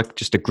if it's like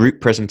just a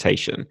group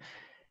presentation,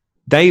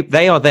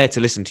 they are there to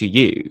listen to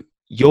you.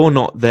 You're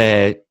not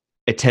there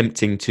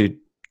attempting to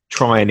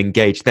try and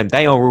engage them.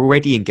 They are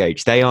already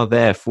engaged. They are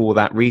there for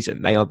that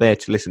reason. They are there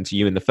to listen to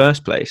you in the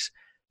first place.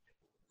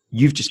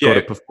 You've just got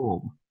to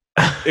perform.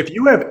 If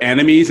you have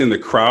enemies in the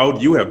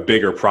crowd, you have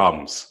bigger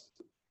problems.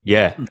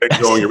 Yeah.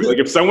 Like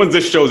if someone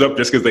just shows up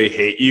just because they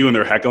hate you and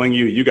they're heckling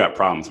you, you got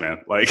problems,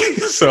 man. Like,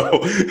 so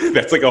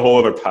that's like a whole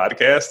other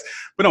podcast.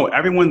 But no,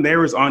 everyone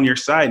there is on your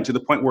side, and to the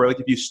point where like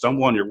if you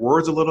stumble on your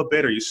words a little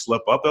bit or you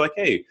slip up, they're like,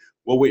 hey,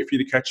 we'll wait for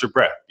you to catch your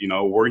breath. You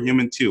know, we're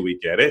human too. We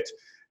get it.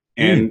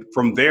 And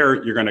from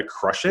there, you're going to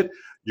crush it.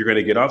 You're going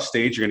to get off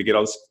stage. You're going to get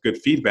all this good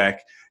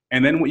feedback.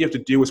 And then what you have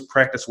to do is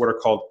practice what are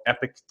called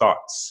epic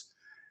thoughts.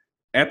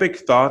 Epic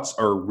thoughts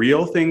are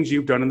real things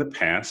you've done in the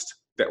past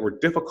that were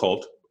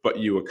difficult, but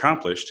you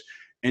accomplished.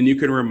 And you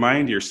can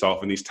remind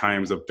yourself in these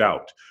times of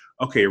doubt.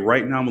 Okay,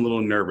 right now I'm a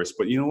little nervous,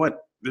 but you know what?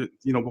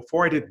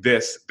 Before I did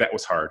this, that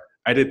was hard.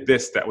 I did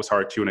this, that was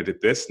hard too. And I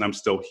did this, and I'm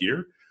still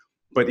here.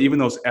 But even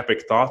those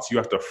epic thoughts, you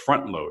have to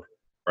front load,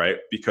 right?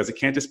 Because it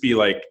can't just be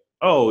like,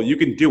 oh, you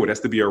can do it. It has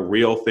to be a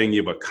real thing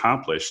you've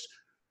accomplished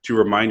to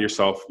remind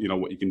yourself,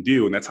 what you can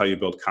do. And that's how you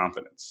build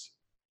confidence.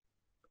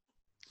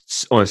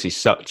 It's honestly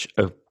such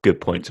a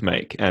good point to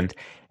make. And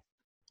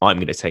I'm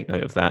going to take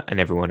note of that, and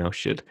everyone else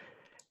should.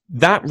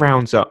 That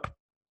rounds up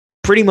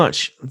pretty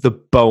much the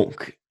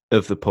bulk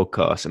of the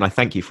podcast. And I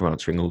thank you for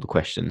answering all the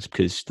questions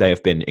because they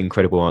have been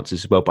incredible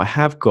answers as well. But I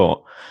have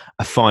got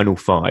a final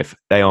 5.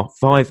 They are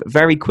 5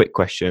 very quick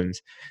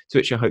questions to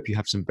which I hope you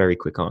have some very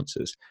quick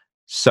answers.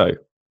 So,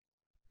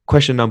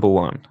 question number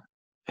 1.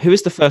 Who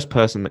is the first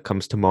person that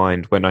comes to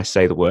mind when I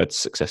say the word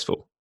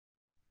successful?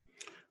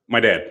 My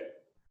dad.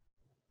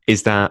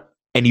 Is that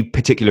any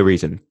particular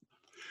reason?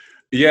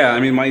 Yeah, I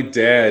mean, my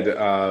dad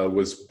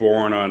was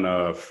born on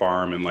a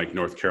farm in like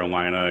North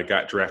Carolina,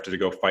 got drafted to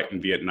go fight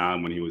in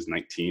Vietnam when he was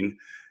 19,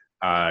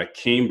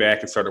 came back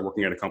and started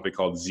working at a company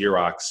called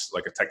Xerox,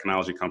 like a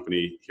technology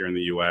company here in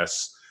the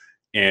US,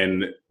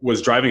 and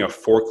was driving a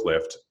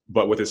forklift,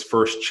 but with his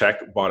first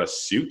check bought a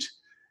suit.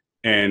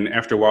 And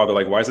after a while, they're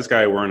like, why is this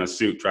guy wearing a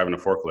suit driving a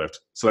forklift?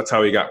 So that's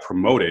how he got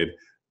promoted.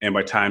 And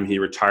by the time he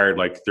retired,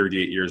 like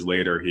 38 years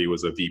later, he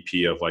was a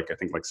VP of like, I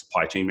think like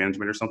supply chain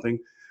management or something.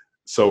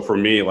 So for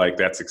me, like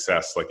that's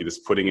success, like you're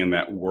just putting in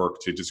that work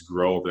to just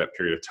grow over that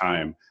period of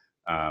time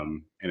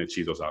and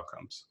achieve those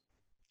outcomes.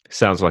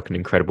 Sounds like an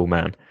incredible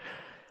man.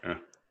 Yeah.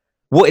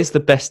 What is the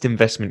best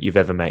investment you've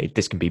ever made?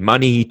 This can be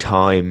money,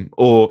 time,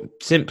 or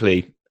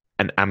simply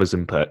an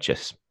Amazon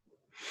purchase.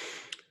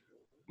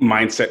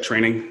 Mindset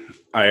training.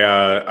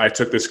 I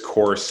took this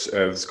course.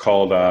 It's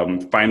called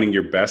Finding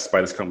Your Best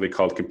by this company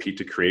called Compete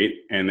to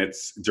Create. And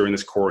it's during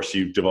this course,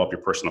 you develop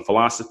your personal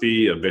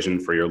philosophy, a vision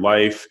for your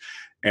life.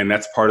 And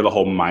that's part of the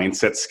whole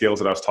mindset skills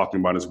that I was talking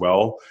about as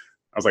well.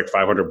 I was like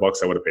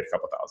 $500. I would have paid a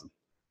couple thousand.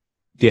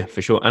 Yeah,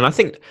 for sure. And I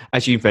think,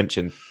 as you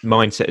mentioned,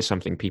 mindset is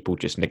something people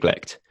just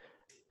neglect.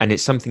 And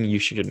it's something you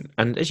shouldn't.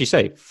 And as you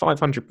say,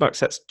 $500,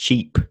 that's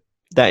cheap.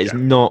 That is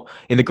not,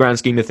 in the grand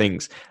scheme of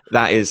things,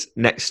 that is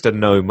next to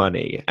no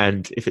money.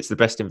 And if it's the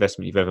best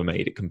investment you've ever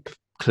made,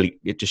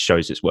 it just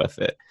shows it's worth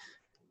it.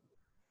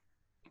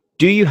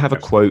 Do you have a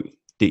quote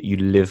that you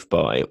live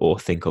by or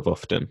think of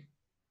often?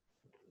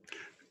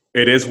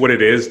 It is what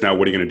it is. Now,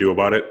 what are you going to do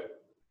about it?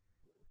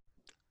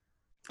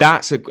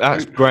 That's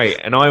great.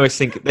 And I always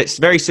think it's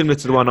very similar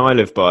to the one I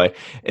live by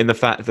in the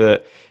fact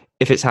that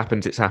if it's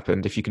happened, it's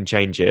happened. If you can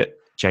change it,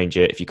 change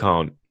it. If you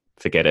can't,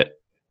 forget it.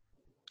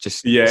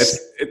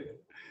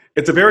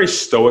 It's a very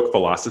stoic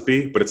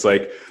philosophy, but it's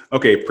like,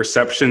 okay,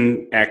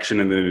 perception, action,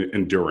 and then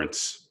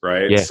endurance,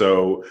 right? Yeah.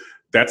 So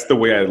that's the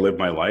way I live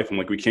my life. I'm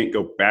like, we can't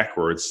go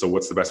backwards. So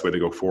what's the best way to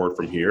go forward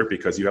from here?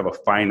 Because you have a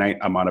finite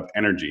amount of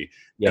energy.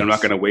 Yes. And I'm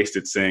not going to waste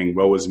it saying,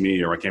 woe is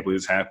me, or I can't believe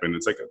this happened.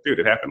 It's like, dude,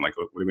 it happened. Like,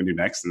 what are we going to do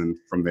next? And then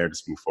from there,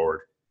 just move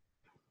forward.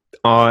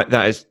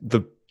 That is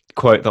the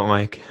quote that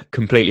I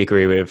completely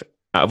agree with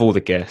out of all the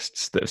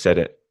guests that have said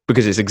it,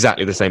 because it's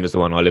exactly the same as the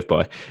one I live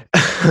by.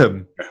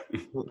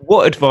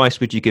 What advice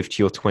would you give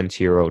to your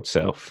 20-year-old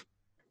self?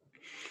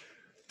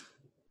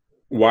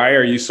 Why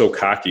are you so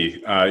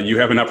cocky? You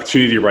have an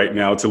opportunity right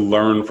now to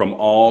learn from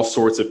all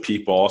sorts of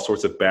people, all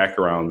sorts of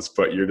backgrounds,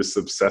 but you're just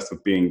obsessed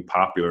with being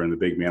popular and the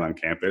big man on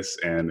campus.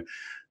 And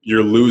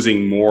you're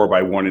losing more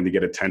by wanting to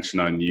get attention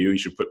on you. You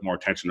should put more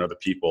attention on other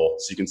people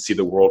so you can see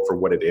the world for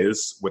what it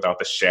is without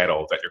the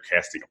shadow that you're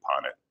casting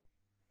upon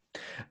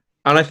it.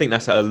 And I think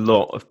that's a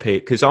lot of people,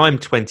 because I'm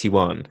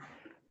 21,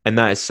 and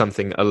that is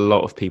something a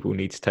lot of people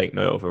need to take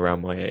note of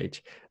around my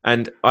age.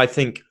 And I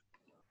think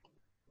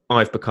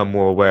I've become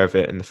more aware of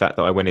it in the fact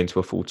that I went into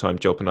a full-time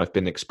job and I've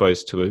been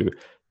exposed to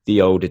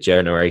the older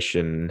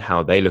generation,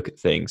 how they look at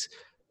things.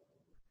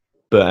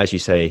 But as you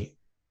say,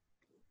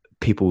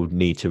 people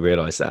need to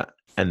realize that.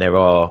 And there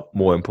are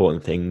more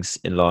important things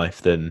in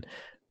life than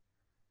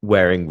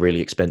wearing really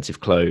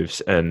expensive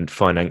clothes and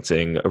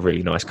financing a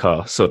really nice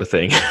car sort of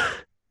thing.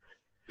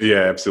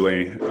 Yeah,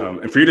 absolutely.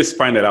 And for you to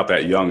find that out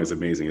that young is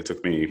amazing. It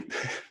took me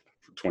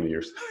 20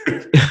 years.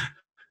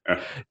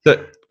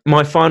 So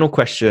my final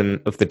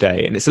question of the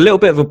day, and it's a little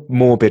bit of a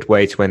morbid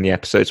way to end the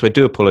episode, so I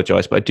do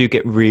apologize, but I do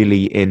get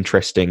really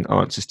interesting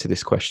answers to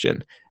this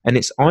question. And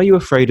it's, are you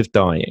afraid of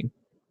dying?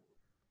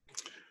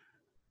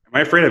 Am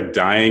I afraid of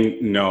dying?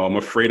 No, I'm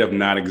afraid of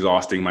not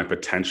exhausting my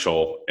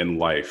potential in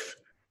life.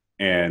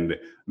 And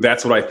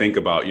that's what I think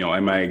about,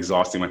 am I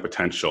exhausting my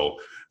potential?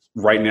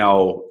 Right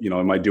now,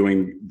 am I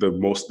doing the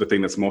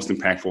thing that's most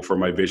impactful for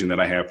my vision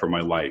that I have for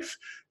my life?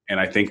 And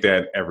I think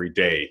that every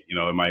day,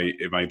 am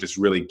I just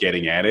really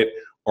getting at it,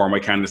 or am I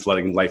kind of just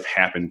letting life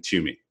happen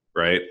to me?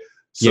 Right.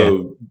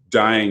 So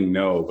dying,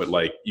 no, but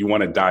like, you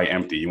want to die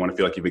empty. You want to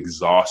feel like you've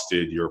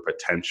exhausted your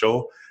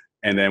potential.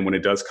 And then when it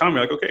does come,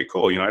 you're like, okay,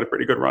 cool. I had a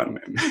pretty good run.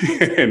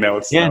 And now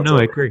it's,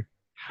 I agree.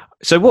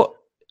 So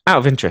out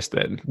of interest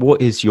then,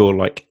 what is your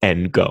like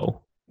end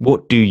goal?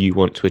 What do you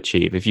want to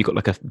achieve? If you've got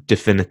like a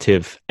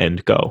definitive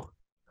end goal?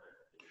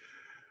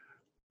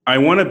 I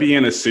want to be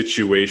in a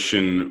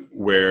situation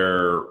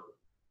where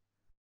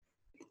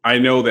I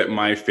know that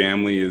my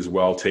family is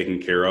well taken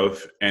care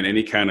of, and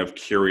any kind of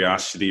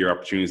curiosity or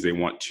opportunities they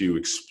want to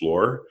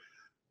explore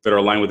that are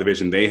aligned with the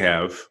vision they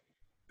have,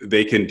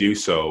 they can do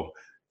so.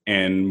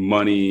 And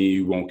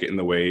money won't get in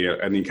the way.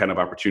 Any kind of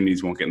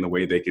opportunities won't get in the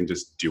way. They can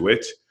just do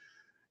it.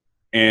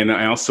 And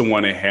I also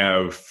want to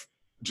have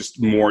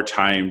just more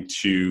time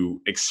to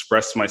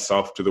express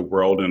myself to the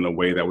world in a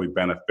way that would be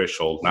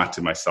beneficial, not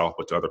to myself,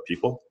 but to other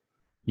people.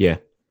 Yeah.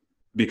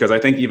 Because I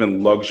think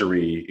even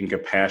luxury and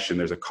compassion,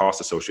 there's a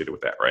cost associated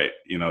with that, right?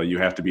 You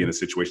have to be in a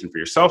situation for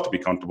yourself to be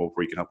comfortable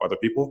before you can help other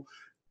people.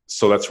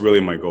 So that's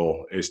really my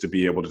goal, is to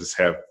be able to just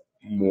have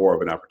more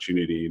of an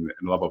opportunity and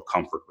a level of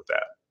comfort with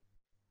that.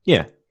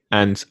 Yeah.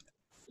 And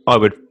I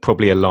would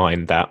probably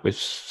align that with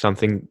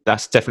something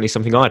that's definitely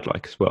something I'd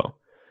like as well.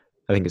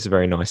 I think it's a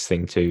very nice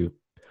thing to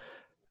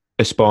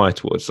aspire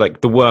towards.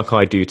 Like, the work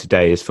I do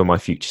today is for my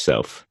future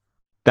self.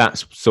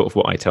 That's sort of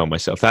what I tell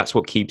myself. That's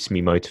what keeps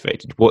me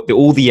motivated.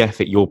 All the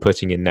effort you're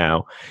putting in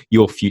now,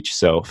 your future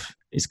self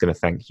is going to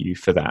thank you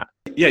for that.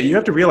 Yeah, you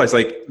have to realize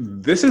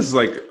this is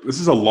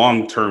a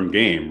long-term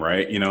game,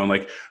 right?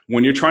 Like,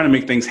 when you're trying to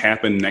make things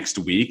happen next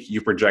week,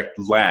 you project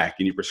lack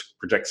and you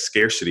project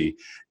scarcity,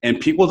 and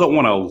people don't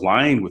want to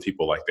align with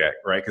people like that,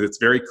 right? Because it's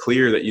very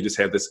clear that you just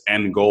have this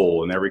end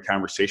goal in every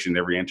conversation,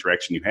 every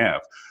interaction you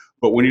have.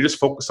 But when you just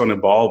focus on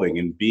evolving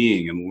and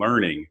being and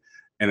learning,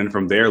 and then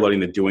from there, letting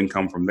the doing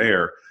come from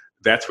there,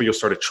 that's where you'll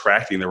start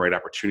attracting the right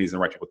opportunities and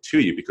the right people to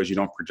you, because you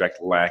don't project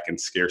lack and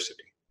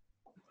scarcity.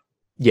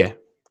 Yeah,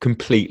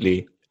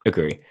 completely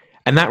agree.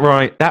 And that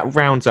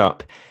rounds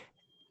up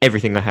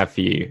everything I have for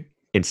you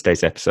in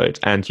today's episode.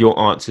 And your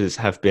answers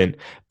have been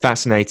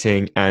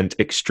fascinating and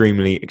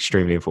extremely,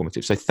 extremely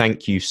informative. So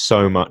thank you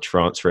so much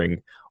for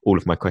answering all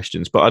of my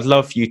questions. But I'd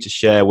love for you to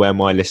share where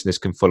my listeners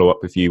can follow up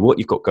with you, what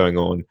you've got going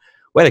on,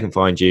 where they can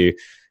find you,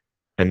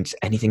 and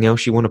anything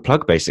else you want to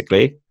plug,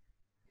 basically.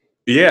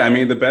 Yeah, I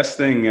mean, the best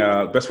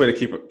way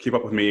to keep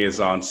up with me is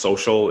on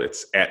social.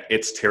 It's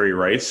Terry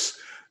Rice.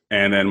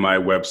 And then my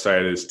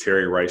website is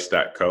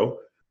terryrice.co.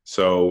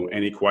 So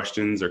any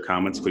questions or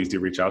comments, please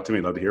do reach out to me.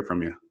 I'd love to hear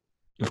from you.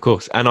 Of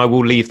course. And I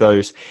will leave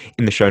those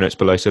in the show notes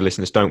below. So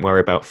listeners, don't worry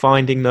about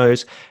finding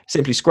those.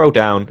 Simply scroll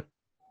down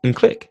and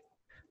click.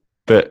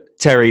 But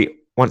Terry,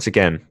 once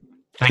again,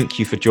 thank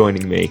you for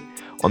joining me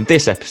on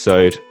this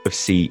episode of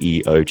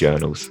CEO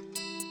Journals.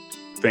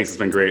 Thanks. It's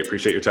been great.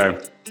 Appreciate your time.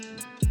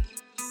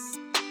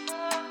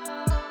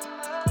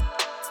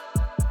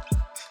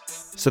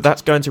 So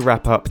that's going to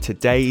wrap up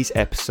today's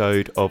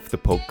episode of the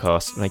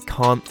podcast, and I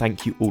can't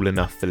thank you all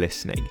enough for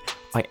listening.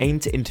 I aim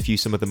to interview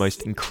some of the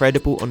most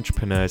incredible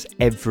entrepreneurs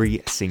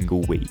every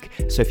single week.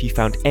 So if you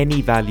found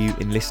any value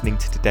in listening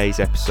to today's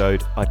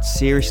episode, I'd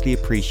seriously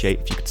appreciate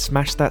if you could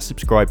smash that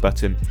subscribe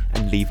button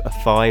and leave a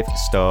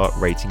 5-star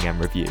rating and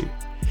review.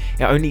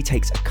 It only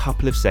takes a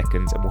couple of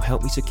seconds and will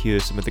help me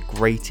secure some of the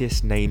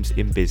greatest names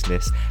in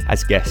business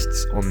as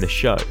guests on the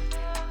show.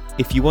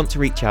 If you want to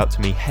reach out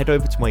to me, head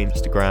over to my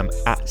Instagram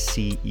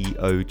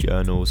 @CEO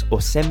Journals or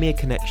send me a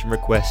connection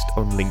request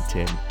on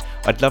LinkedIn.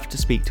 I'd love to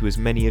speak to as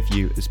many of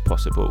you as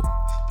possible.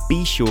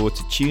 Be sure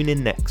to tune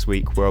in next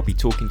week, where I'll be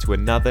talking to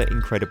another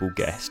incredible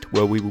guest,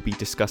 where we will be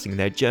discussing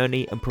their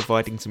journey and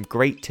providing some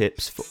great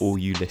tips for all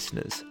you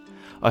listeners.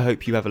 I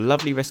hope you have a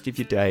lovely rest of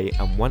your day,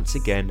 and once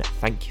again,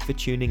 thank you for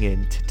tuning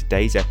in to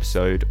today's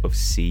episode of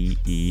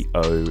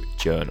CEO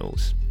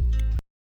Journals.